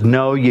says,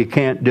 no, you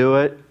can't do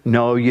it,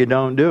 no, you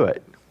don't do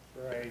it.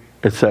 Right.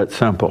 It's that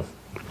simple.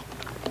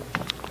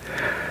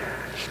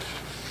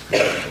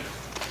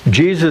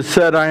 Jesus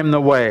said, I am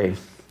the way.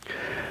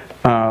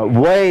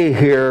 Way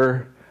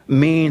here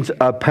means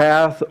a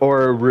path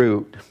or a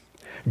route.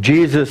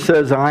 Jesus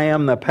says, I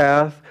am the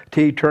path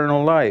to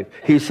eternal life.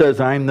 He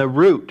says, I'm the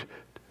route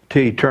to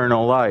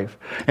eternal life.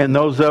 And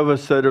those of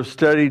us that have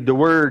studied the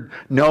Word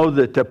know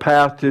that the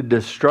path to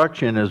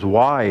destruction is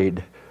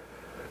wide,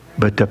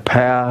 but the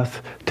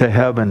path to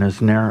heaven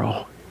is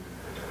narrow.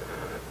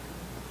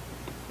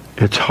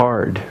 It's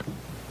hard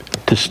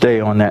to stay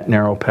on that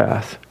narrow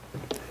path.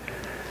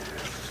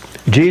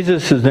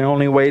 Jesus is the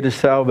only way to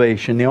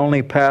salvation, the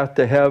only path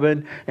to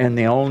heaven, and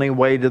the only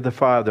way to the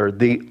Father.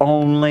 The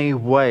only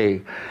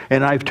way.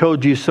 And I've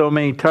told you so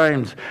many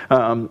times,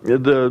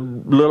 the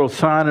little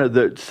Sana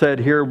that sat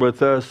here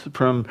with us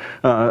from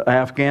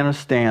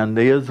Afghanistan,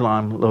 the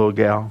Islam little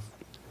gal,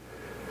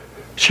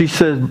 she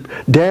said,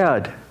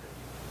 Dad,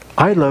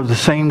 I love the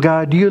same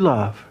God you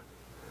love.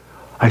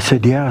 I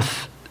said,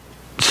 yes,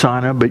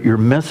 Sana, but you're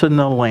missing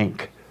the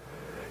link.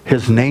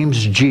 His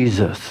name's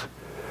Jesus.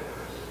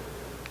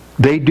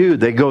 They do.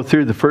 They go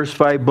through the first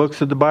 5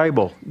 books of the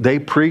Bible. They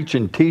preach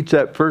and teach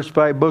that first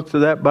 5 books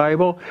of that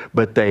Bible,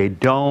 but they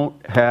don't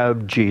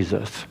have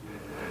Jesus.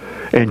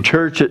 And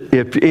church,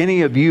 if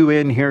any of you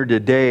in here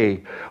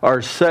today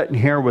are sitting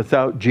here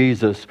without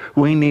Jesus,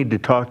 we need to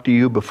talk to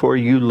you before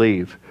you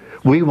leave.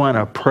 We want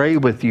to pray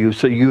with you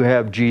so you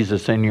have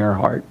Jesus in your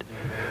heart.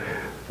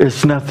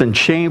 It's nothing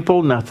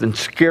shameful, nothing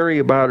scary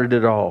about it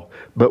at all,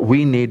 but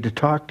we need to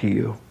talk to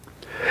you.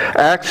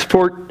 Acts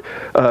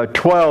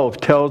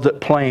 4:12 tells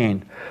it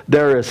plain.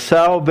 There is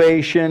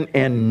salvation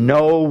in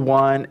no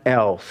one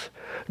else.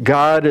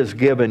 God has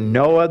given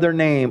no other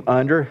name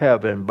under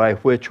heaven by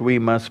which we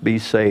must be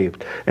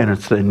saved. And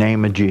it's the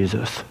name of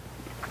Jesus.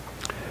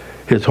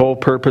 His whole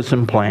purpose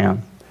and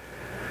plan.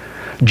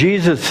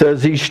 Jesus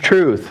says He's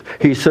truth.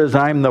 He says,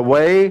 I'm the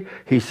way.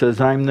 He says,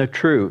 I'm the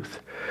truth.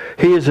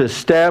 He has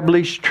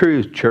established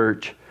truth,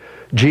 church.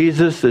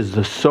 Jesus is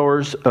the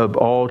source of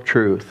all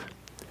truth.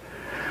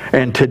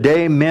 And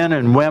today, men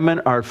and women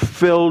are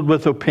filled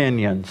with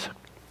opinions.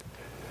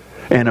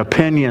 And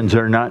opinions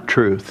are not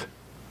truth.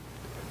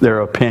 They're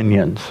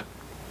opinions.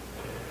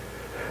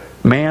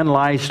 Man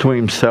lies to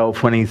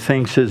himself when he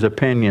thinks his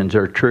opinions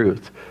are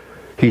truth.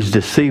 He's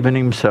deceiving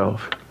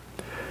himself.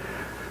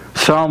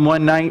 Psalm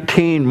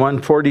 119,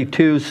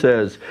 142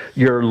 says,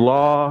 your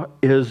law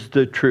is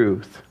the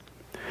truth.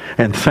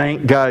 And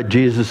thank God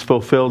Jesus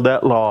fulfilled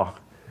that law.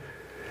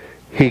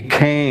 He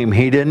came.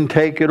 He didn't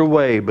take it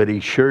away, but He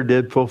sure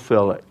did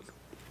fulfill it.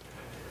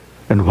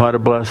 And what a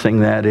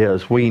blessing that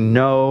is. We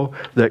know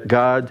that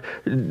God...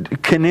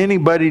 Can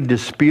anybody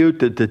dispute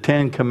that the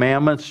 10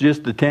 Commandments,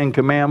 just the 10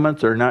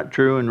 Commandments, are not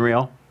true and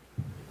real?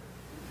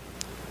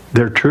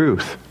 They're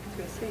truth.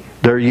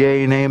 They're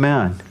yea and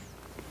amen.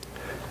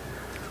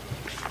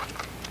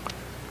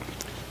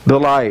 The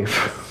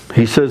life.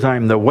 He says,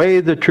 I'm the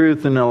way, the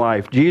truth, and the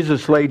life.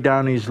 Jesus laid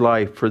down His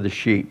life for the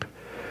sheep.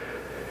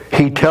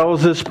 He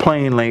tells us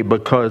plainly,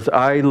 because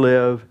I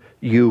live,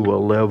 you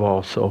will live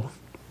also.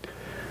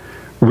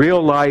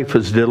 Real life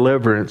is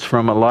deliverance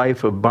from a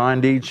life of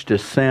bondage to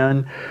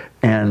sin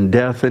and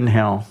death and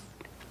hell.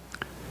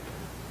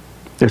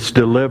 It's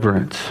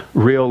deliverance,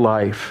 real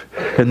life.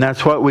 And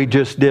that's what we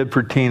just did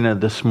for Tina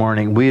this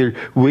morning.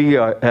 We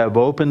have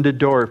opened the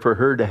door for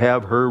her to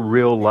have her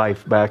real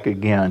life back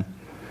again.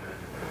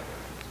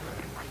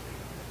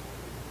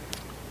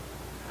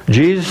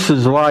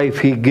 Jesus' life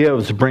He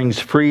gives brings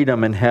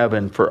freedom in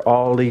heaven for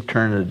all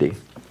eternity.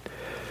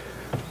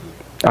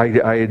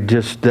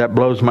 That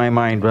blows my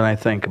mind when I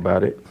think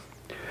about it.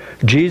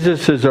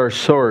 Jesus is our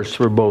source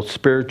for both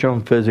spiritual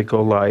and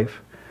physical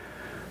life.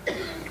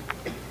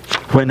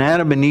 When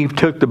Adam and Eve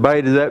took the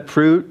bite of that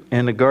fruit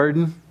in the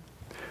garden,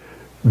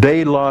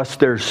 they lost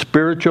their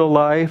spiritual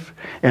life,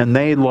 and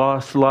they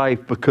lost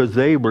life because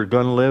they were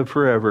going to live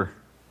forever.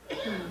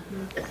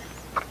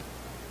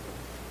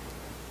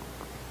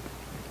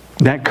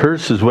 That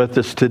curse is with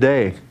us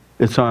today.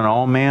 It's on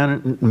all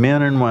men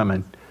and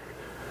women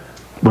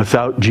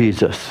without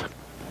Jesus.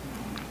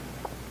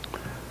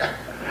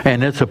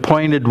 And it's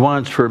appointed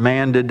once for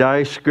man to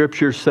die,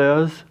 Scripture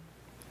says.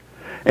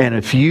 And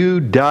if you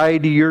die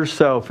to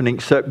yourself and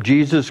accept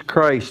Jesus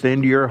Christ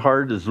into your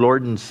heart as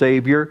Lord and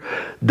Savior,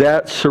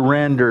 that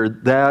surrender,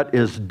 that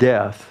is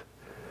death.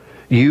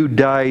 You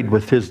died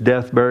with His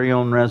death,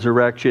 burial, and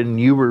resurrection.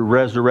 You were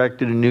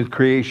resurrected, a new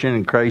creation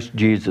in Christ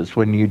Jesus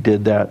when you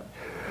did that.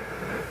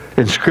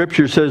 And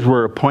Scripture says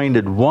we're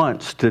appointed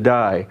once to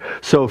die.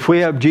 So if we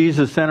have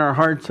Jesus in our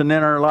hearts and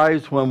in our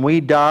lives, when we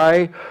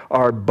die,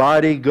 our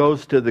body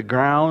goes to the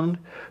ground,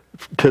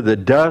 to the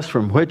dust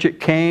from which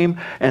it came,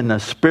 and the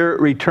spirit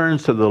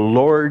returns to the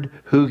Lord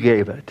who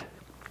gave it.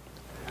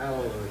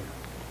 Hallelujah.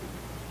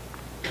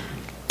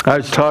 I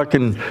was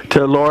talking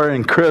to Laura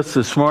and Chris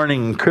this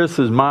morning, and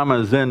Chris's mama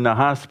is in the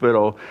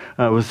hospital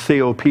with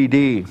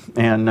COPD,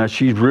 and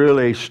she's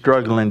really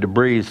struggling to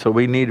breathe, so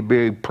we need to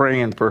be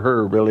praying for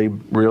her really,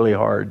 really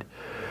hard.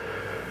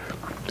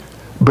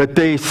 But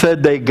they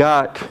said they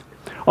got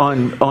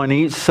on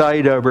each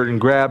side of her and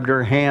grabbed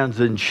her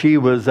hands, and she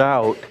was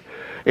out.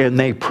 And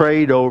they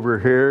prayed over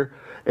her,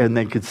 and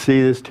they could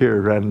see this tear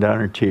running down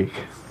her cheek.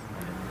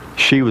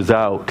 She was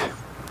out.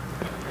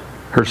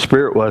 Her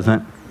spirit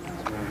wasn't.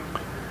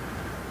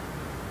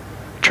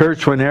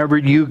 Church, whenever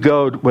you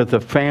go with a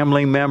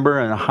family member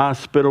in a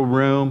hospital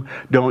room,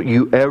 don't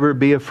you ever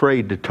be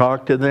afraid to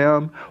talk to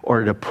them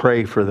or to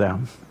pray for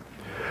them.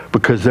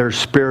 Because their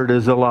spirit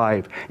is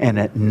alive, and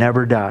it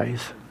never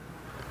dies.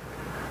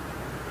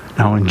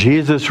 Now when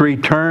Jesus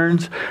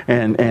returns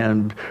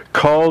and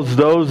calls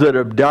those that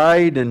have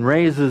died and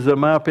raises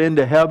them up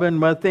into heaven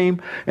with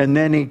Him, and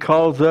then He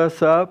calls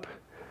us up,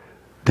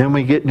 then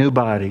we get new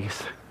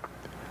bodies.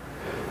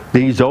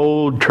 These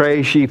old,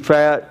 trashy,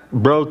 fat,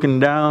 broken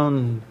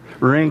down,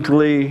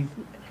 wrinkly,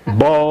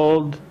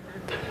 bald,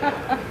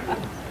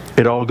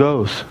 it all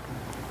goes.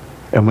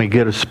 And we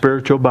get a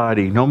spiritual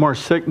body. No more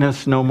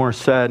sickness, no more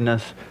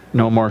sadness,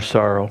 no more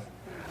sorrow.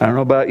 I don't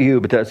know about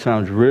you, but that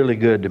sounds really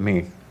good to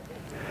me.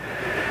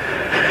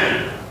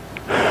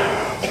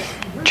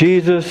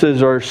 Jesus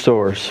is our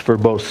source for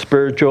both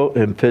spiritual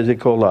and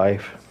physical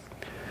life.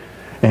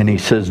 And He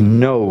says,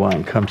 no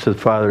one comes to the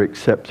Father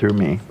except through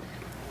me.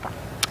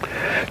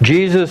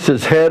 Jesus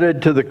is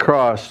headed to the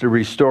cross to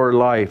restore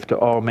life to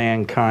all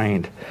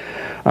mankind.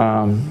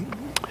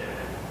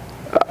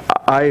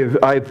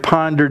 I've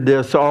pondered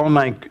this all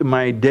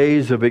my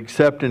days of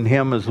accepting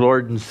Him as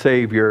Lord and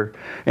Savior,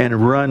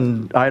 and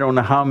run, I don't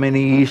know how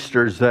many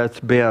Easters that's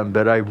been,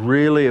 but I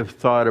really have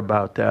thought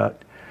about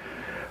that.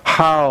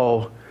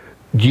 How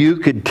you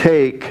could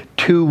take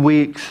 2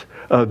 weeks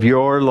of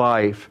your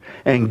life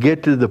and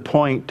get to the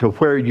point to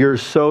where you're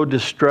so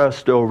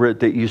distressed over it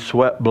that you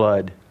sweat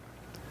blood,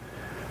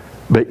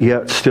 but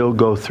yet still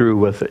go through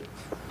with it.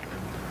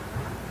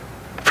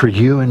 For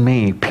you and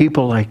me,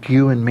 people like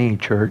you and me,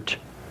 church.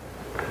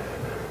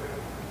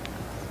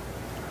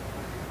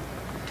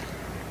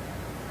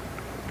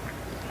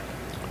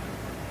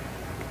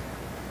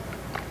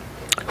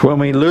 When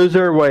we lose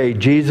our way,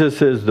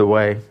 Jesus is the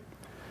way.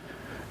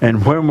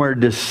 And when we're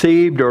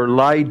deceived or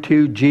lied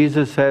to,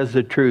 Jesus has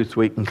the truth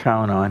we can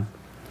count on.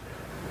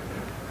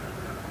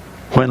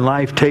 When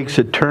life takes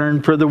a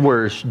turn for the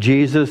worse,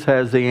 Jesus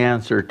has the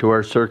answer to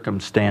our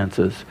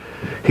circumstances.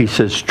 He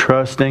says,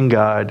 trust in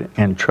God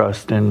and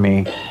trust in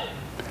me.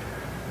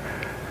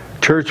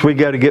 Church, we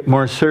got to get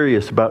more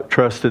serious about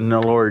trusting the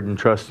Lord and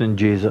trusting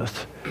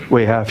Jesus.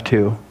 We have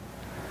to.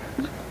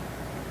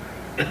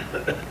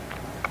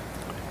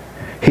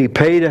 He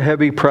paid a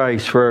heavy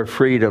price for our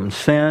freedom.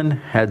 Sin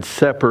had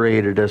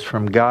separated us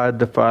from God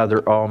the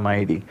Father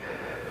Almighty.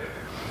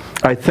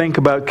 I think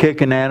about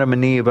kicking Adam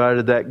and Eve out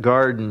of that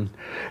garden,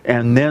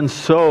 and then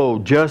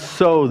just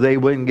so they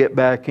wouldn't get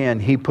back in,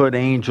 He put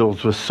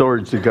angels with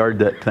swords to guard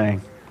that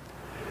thing.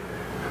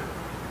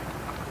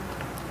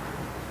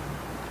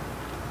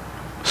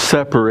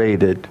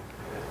 Separated.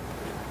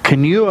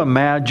 Can you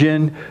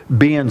imagine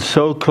being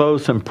so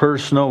close and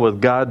personal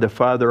with God the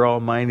Father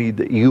Almighty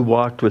that you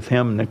walked with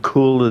Him in the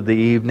cool of the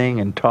evening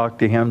and talked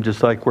to Him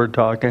just like we're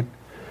talking?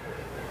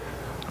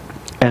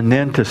 And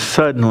then to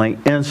suddenly,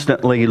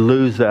 instantly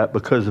lose that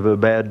because of a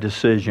bad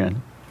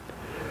decision.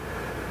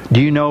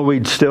 Do you know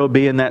we'd still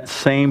be in that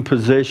same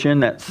position,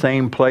 that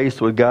same place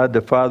with God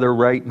the Father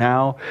right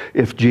now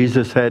if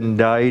Jesus hadn't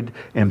died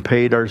and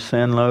paid our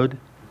sin load?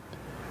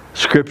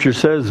 Scripture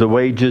says the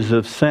wages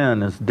of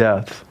sin is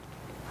death.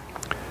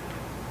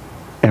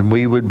 And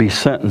we would be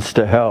sentenced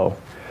to hell.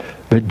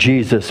 But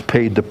Jesus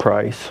paid the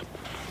price.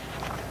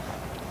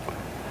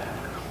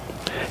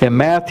 In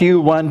Matthew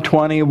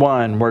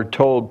 1:21, we're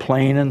told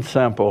plain and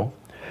simple,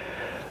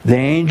 the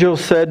angel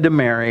said to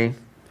Mary,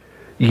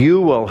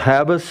 you will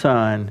have a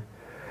son,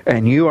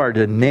 And you are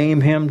to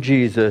name him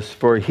Jesus,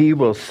 for he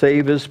will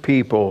save his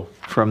people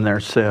from their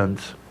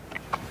sins.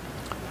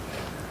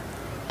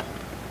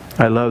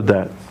 I love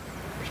that.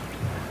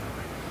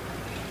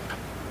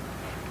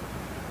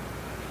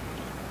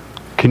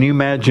 Can you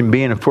imagine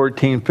being a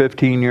 14,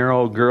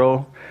 15-year-old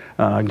girl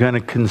going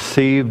to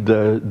conceive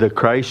the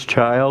Christ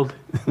child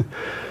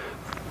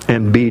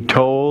and be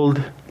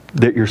told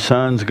that your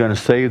son's going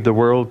to save the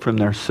world from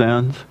their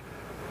sins?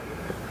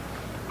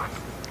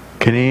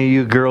 Can any of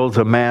you girls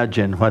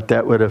imagine what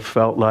that would have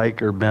felt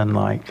like or been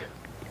like?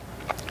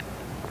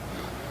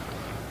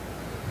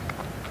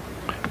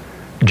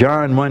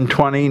 John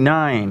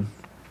 1:29.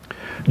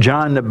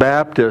 John the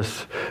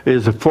Baptist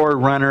is a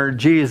forerunner of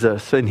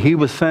Jesus, and he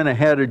was sent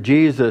ahead of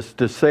Jesus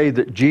to say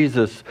that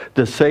Jesus,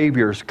 the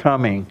Savior, is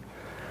coming.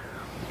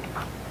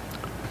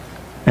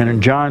 And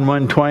in John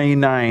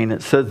 1:29,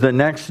 it says, the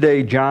next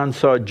day John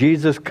saw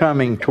Jesus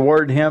coming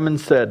toward him and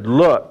said,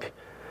 look,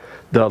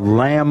 the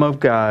Lamb of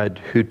God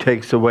who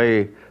takes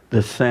away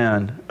the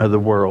sin of the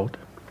world.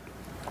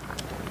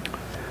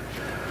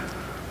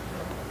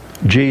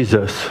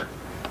 Jesus,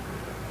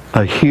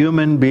 a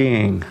human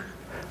being,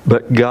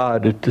 but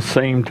God at the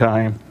same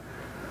time,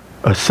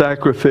 a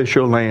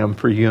sacrificial lamb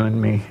for you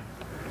and me.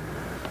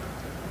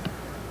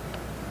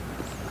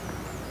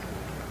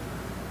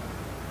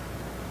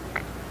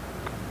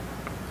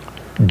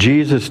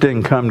 Jesus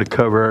didn't come to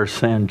cover our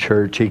sin,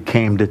 church. He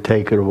came to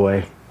take it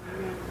away.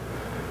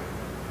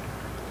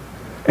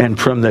 And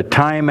from the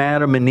time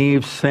Adam and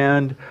Eve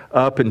sinned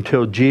up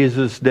until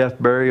Jesus' death,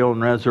 burial,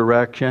 and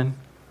resurrection,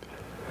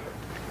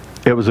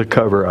 it was a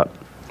cover-up.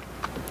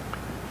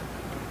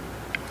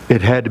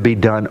 It had to be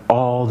done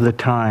all the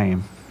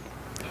time.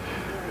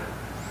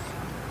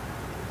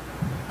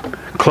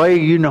 Clay,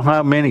 you know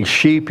how many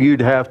sheep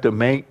you'd have to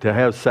make to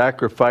have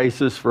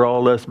sacrifices for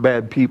all us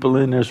bad people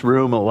in this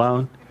room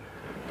alone?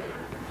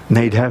 And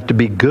they'd have to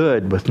be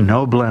good with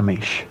no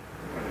blemish.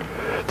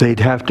 They'd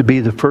have to be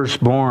the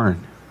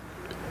firstborn.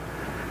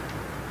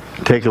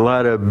 Take a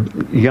lot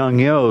of young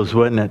yos,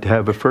 wouldn't it, to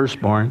have a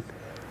firstborn?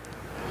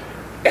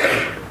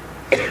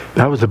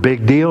 That was a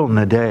big deal in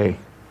the day.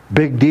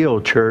 Big deal,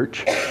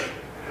 church.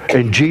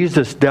 And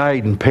Jesus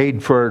died and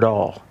paid for it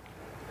all.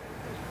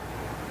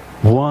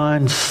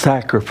 One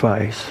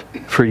sacrifice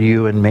for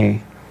you and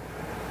me.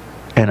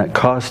 And it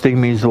cost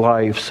him his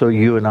life so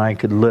you and I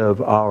could live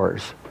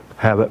ours.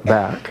 Have it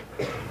back.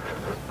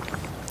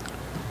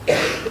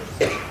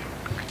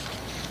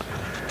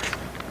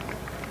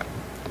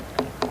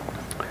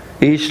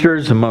 Easter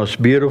is the most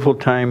beautiful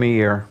time of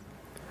year.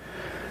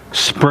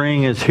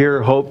 Spring is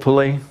here,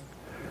 hopefully.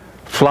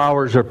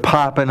 Flowers are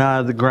popping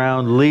out of the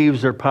ground.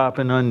 Leaves are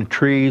popping on the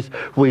trees.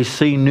 We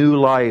see new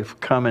life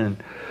coming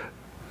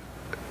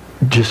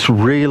just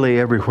really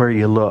everywhere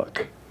you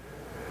look.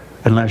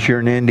 Unless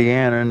you're in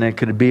Indiana and it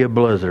could be a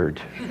blizzard.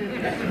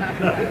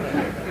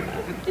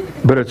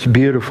 But it's a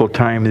beautiful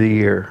time of the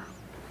year.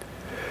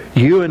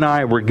 You and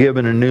I were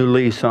given a new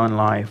lease on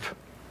life.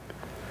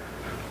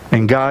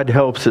 And God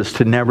helps us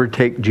to never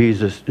take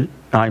Jesus.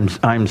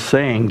 I'm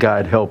saying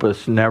God help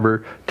us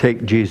never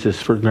take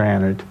Jesus for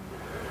granted.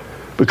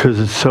 Because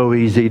it's so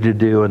easy to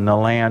do in the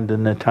land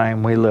and the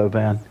time we live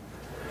in.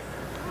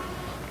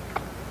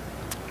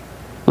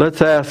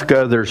 Let's ask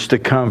others to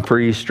come for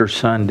Easter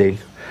Sunday.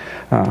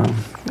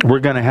 We're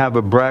going to have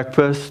a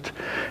breakfast,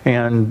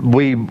 and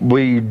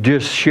we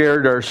just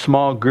shared our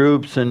small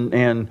groups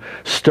and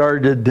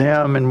started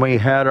them, and we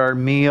had our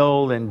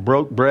meal and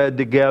broke bread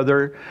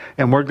together,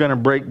 and we're going to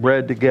break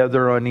bread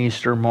together on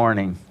Easter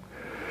morning.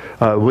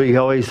 We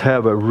always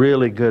have a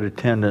really good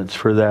attendance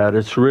for that.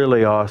 It's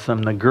really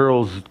awesome. The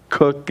girls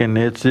cook, and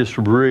it's just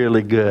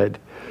really good.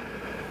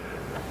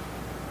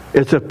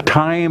 It's a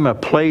time, a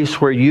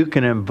place where you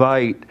can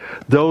invite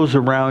those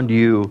around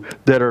you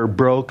that are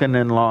broken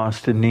and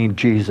lost and need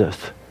Jesus.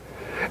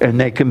 And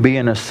they can be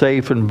in a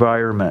safe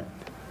environment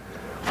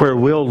where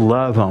we'll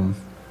love them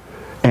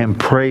and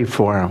pray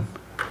for them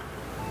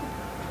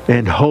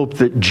and hope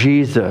that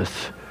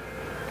Jesus...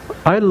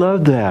 I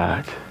love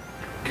that.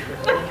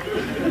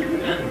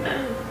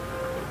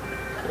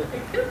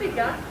 It could be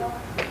gospel.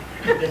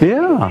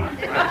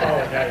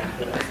 Yeah.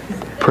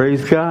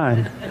 Praise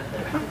God.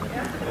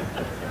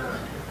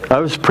 I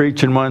was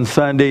preaching one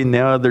Sunday in the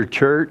other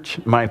church.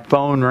 My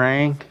phone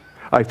rang.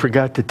 I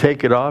forgot to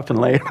take it off and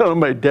lay it on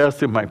my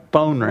desk, and my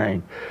phone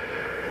rang.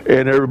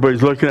 And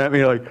everybody's looking at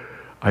me like,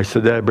 I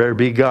said, that better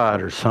be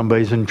God or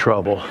somebody's in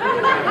trouble.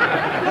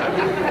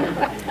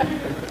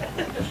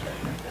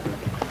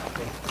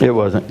 It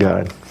wasn't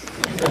God.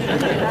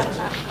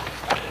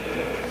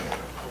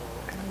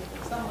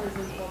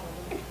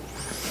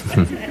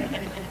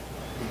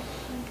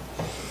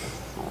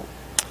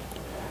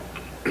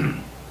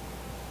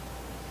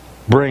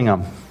 Bring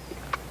them.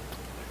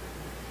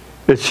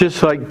 It's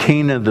just like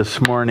Tina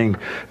this morning.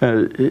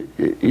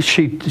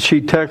 She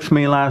texted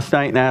me last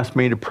night and asked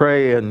me to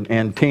pray.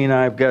 And Tina,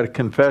 I've got a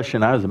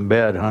confession. I was in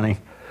bed, honey.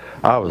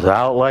 I was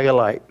out like a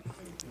light.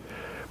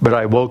 But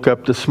I woke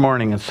up this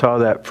morning and saw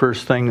that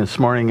first thing this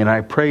morning, and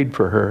I prayed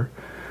for her.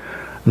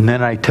 And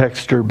then I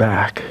texted her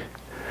back.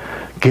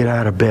 get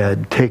out of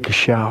bed, take a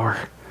shower,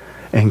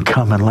 and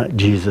come and let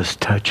Jesus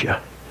touch you.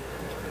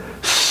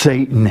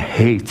 Satan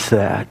hates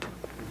that.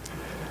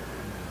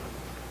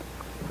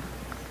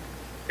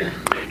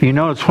 You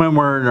know, it's when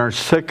we're in our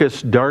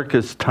sickest,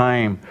 darkest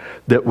time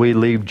that we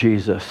leave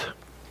Jesus.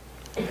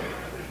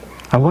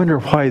 I wonder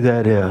why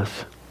that is.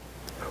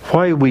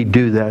 Why we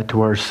do that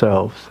to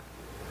ourselves.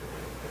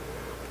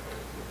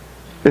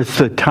 It's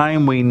the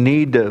time we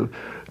need to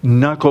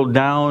knuckle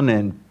down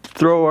and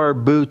throw our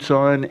boots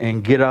on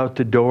and get out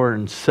the door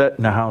and sit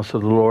in the house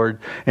of the Lord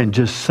and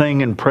just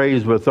sing and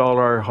praise with all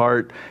our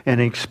heart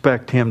and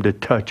expect Him to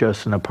touch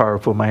us in a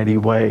powerful, mighty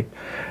way.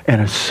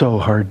 And it's so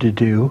hard to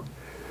do.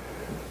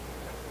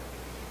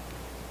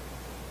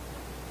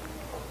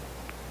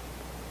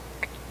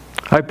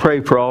 I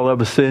pray for all of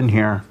us in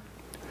here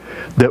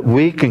that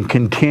we can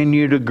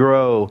continue to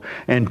grow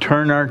and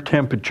turn our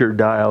temperature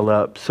dial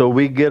up so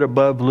we get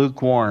above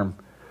lukewarm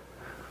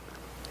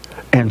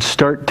and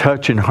start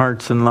touching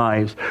hearts and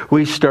lives.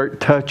 We start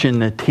touching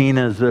the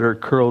Tinas that are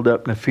curled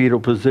up in a fetal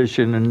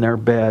position in their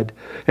bed,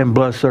 and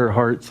bless their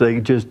hearts, they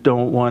just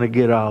don't want to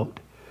get out.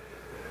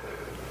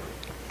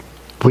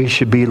 We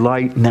should be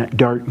light in that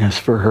darkness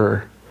for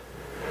her.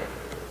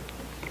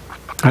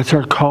 That's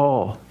our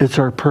call. It's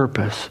our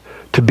purpose,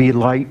 to be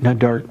light in a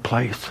dark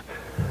place.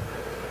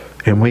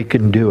 And we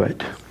can do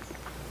it.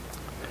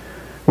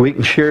 We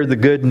can share the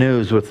good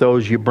news with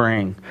those you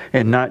bring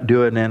and not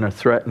do it in a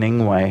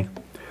threatening way.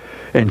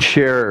 And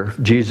share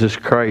Jesus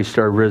Christ,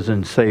 our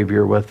risen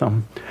Savior, with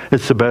them.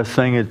 It's the best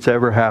thing that's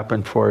ever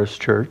happened for us,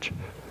 church.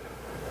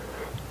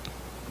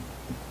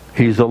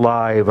 He's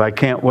alive. I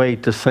can't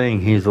wait to sing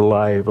He's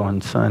Alive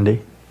on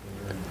Sunday.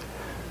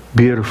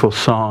 Beautiful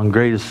song.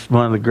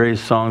 One of the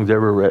greatest songs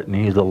ever written.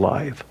 He's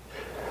alive.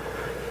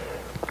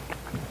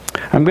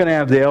 I'm going to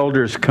have the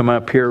elders come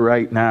up here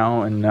right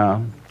now, and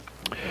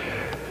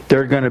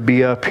they're going to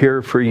be up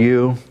here for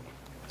you.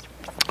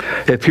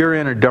 If you're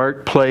in a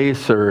dark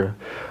place or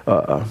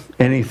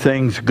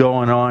anything's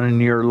going on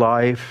in your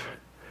life,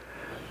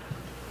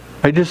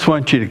 I just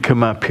want you to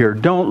come up here.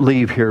 Don't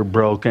leave here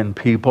broken,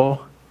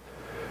 people.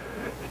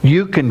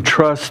 You can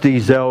trust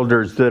these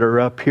elders that are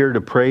up here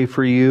to pray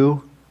for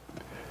you.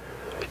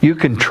 You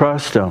can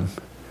trust them.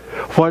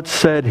 What's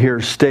said here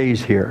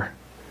stays here.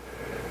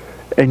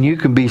 And you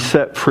can be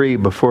set free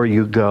before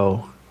you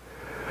go.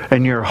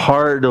 And your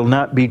heart will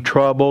not be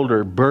troubled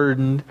or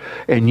burdened.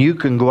 And you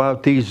can go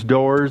out these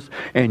doors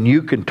and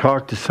you can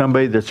talk to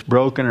somebody that's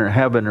broken or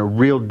having a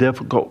real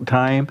difficult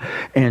time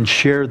and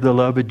share the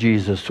love of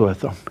Jesus with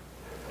them.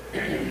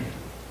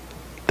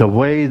 The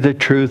way, the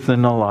truth,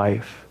 and the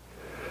life.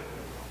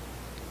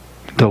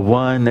 The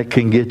one that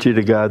can get you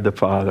to God the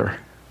Father.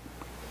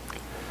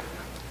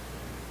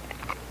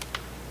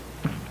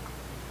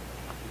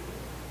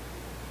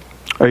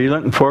 Are you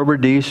looking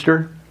forward to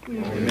Easter?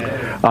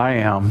 Amen. I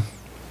am.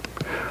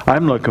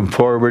 I'm looking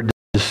forward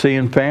to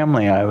seeing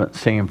family I haven't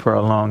seen for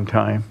a long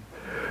time.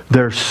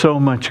 There's so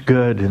much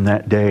good in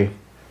that day.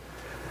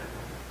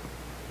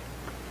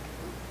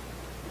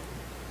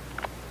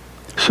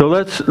 So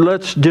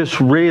let's just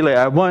really,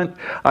 I want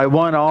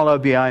all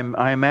of you,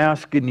 I'm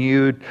asking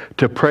you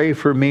to pray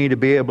for me to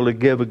be able to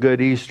give a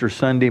good Easter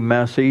Sunday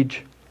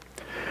message.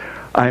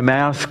 I'm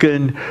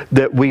asking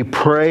that we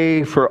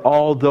pray for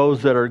all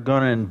those that are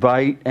going to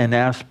invite and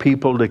ask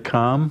people to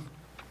come.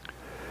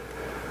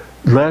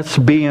 Let's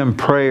be in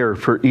prayer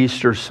for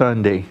Easter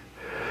Sunday.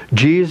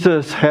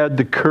 Jesus had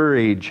the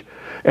courage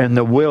and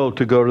the will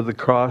to go to the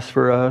cross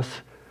for us.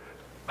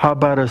 How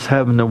about us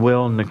having the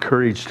will and the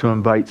courage to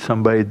invite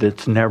somebody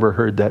that's never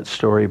heard that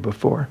story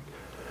before?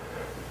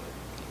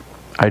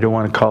 I don't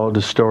want to call it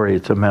a story,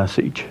 it's a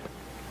message.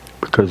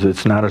 Because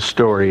it's not a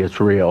story,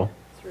 it's real.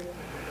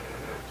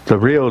 The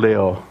real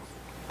deal.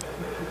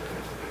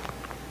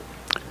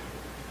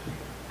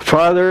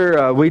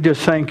 Father, we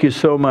just thank you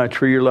so much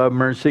for your love,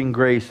 mercy, and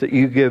grace that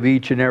you give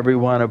each and every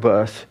one of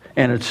us.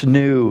 And it's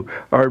new.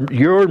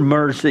 Your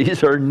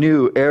mercies are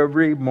new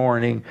every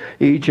morning,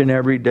 each and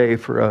every day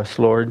for us,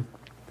 Lord.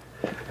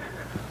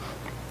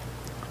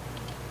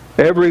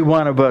 Every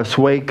one of us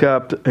wake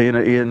up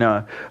in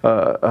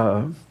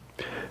a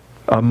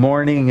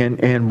morning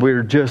and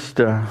we're just...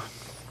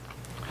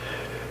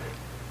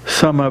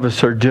 Some of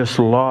us are just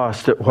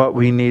lost at what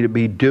we need to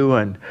be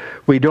doing.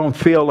 We don't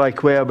feel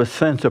like we have a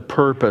sense of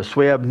purpose.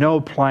 We have no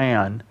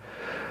plan.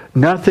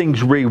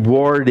 Nothing's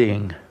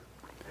rewarding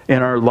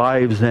in our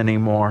lives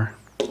anymore.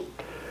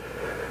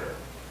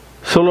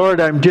 So Lord,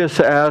 I'm just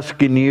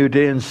asking you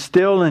to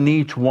instill in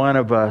each one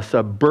of us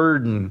a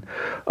burden,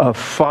 a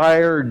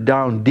fire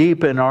down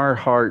deep in our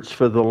hearts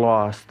for the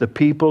lost, the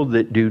people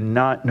that do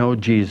not know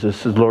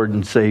Jesus as Lord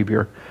and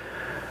Savior.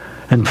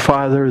 And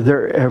Father,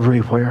 they're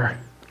everywhere.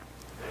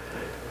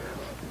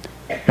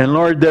 And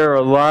Lord, there are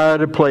a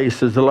lot of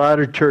places, a lot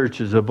of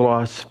churches have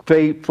lost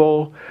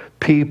faithful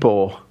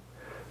people.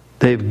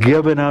 They've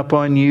given up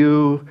on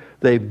you.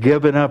 They've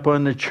given up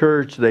on the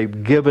church.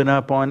 They've given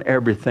up on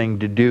everything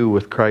to do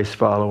with Christ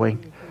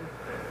following.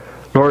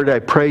 Lord, I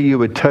pray you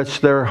would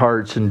touch their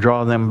hearts and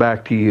draw them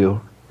back to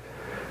you.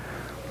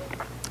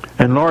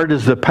 And Lord,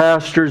 as the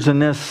pastors in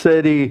this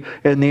city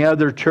and the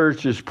other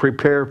churches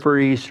prepare for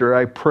Easter,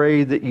 I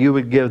pray that you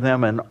would give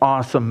them an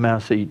awesome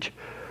message.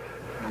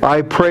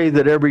 I pray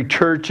that every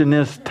church in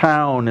this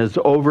town is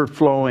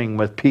overflowing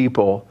with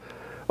people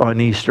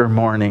on Easter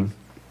morning.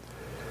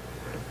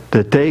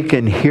 That they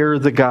can hear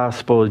the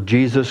gospel of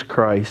Jesus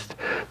Christ,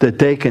 that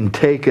they can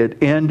take it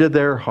into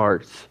their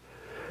hearts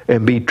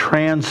and be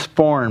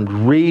transformed,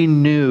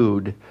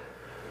 renewed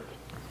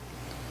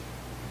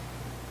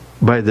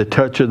by the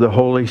touch of the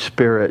Holy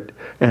Spirit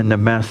and the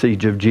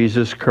message of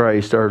Jesus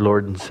Christ, our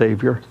Lord and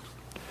Savior.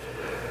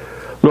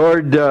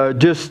 Lord,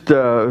 just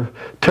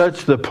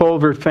touch the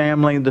Pulver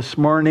family this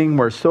morning.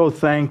 We're so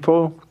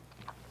thankful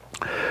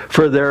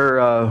for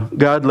their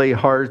godly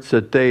hearts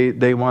that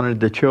they wanted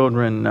the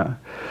children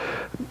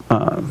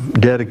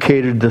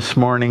dedicated this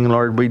morning.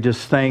 Lord, we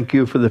just thank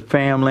you for the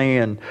family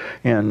and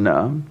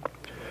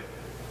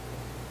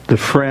the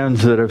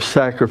friends that have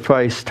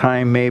sacrificed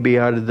time maybe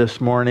out of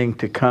this morning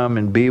to come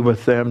and be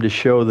with them, to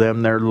show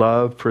them their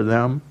love for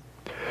them.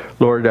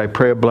 Lord, I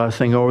pray a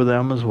blessing over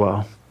them as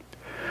well.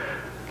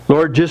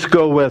 Lord, just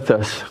go with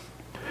us.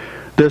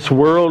 This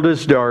world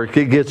is dark.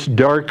 It gets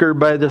darker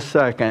by the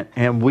second,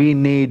 and we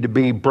need to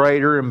be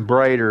brighter and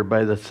brighter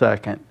by the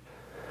second.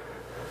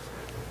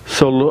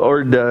 So,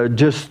 Lord,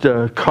 just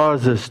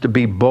cause us to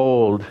be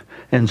bold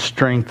and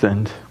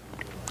strengthened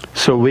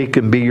so we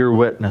can be your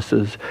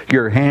witnesses,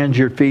 your hands,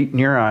 your feet, and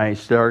your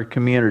eyes to our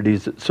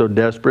communities that so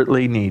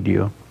desperately need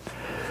you.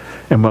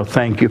 And we'll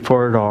thank you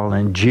for it all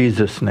in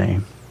Jesus'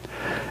 name.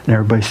 And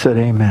everybody said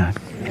amen.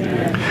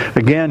 Amen.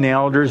 Again, the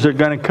elders are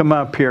going to come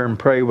up here and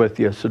pray with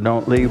you, so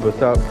don't leave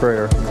without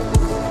prayer.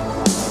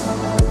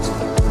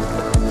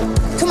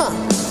 Come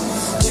on.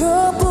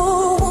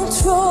 Trouble won't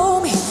throw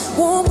me,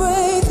 won't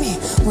break me,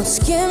 won't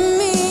scare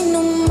me.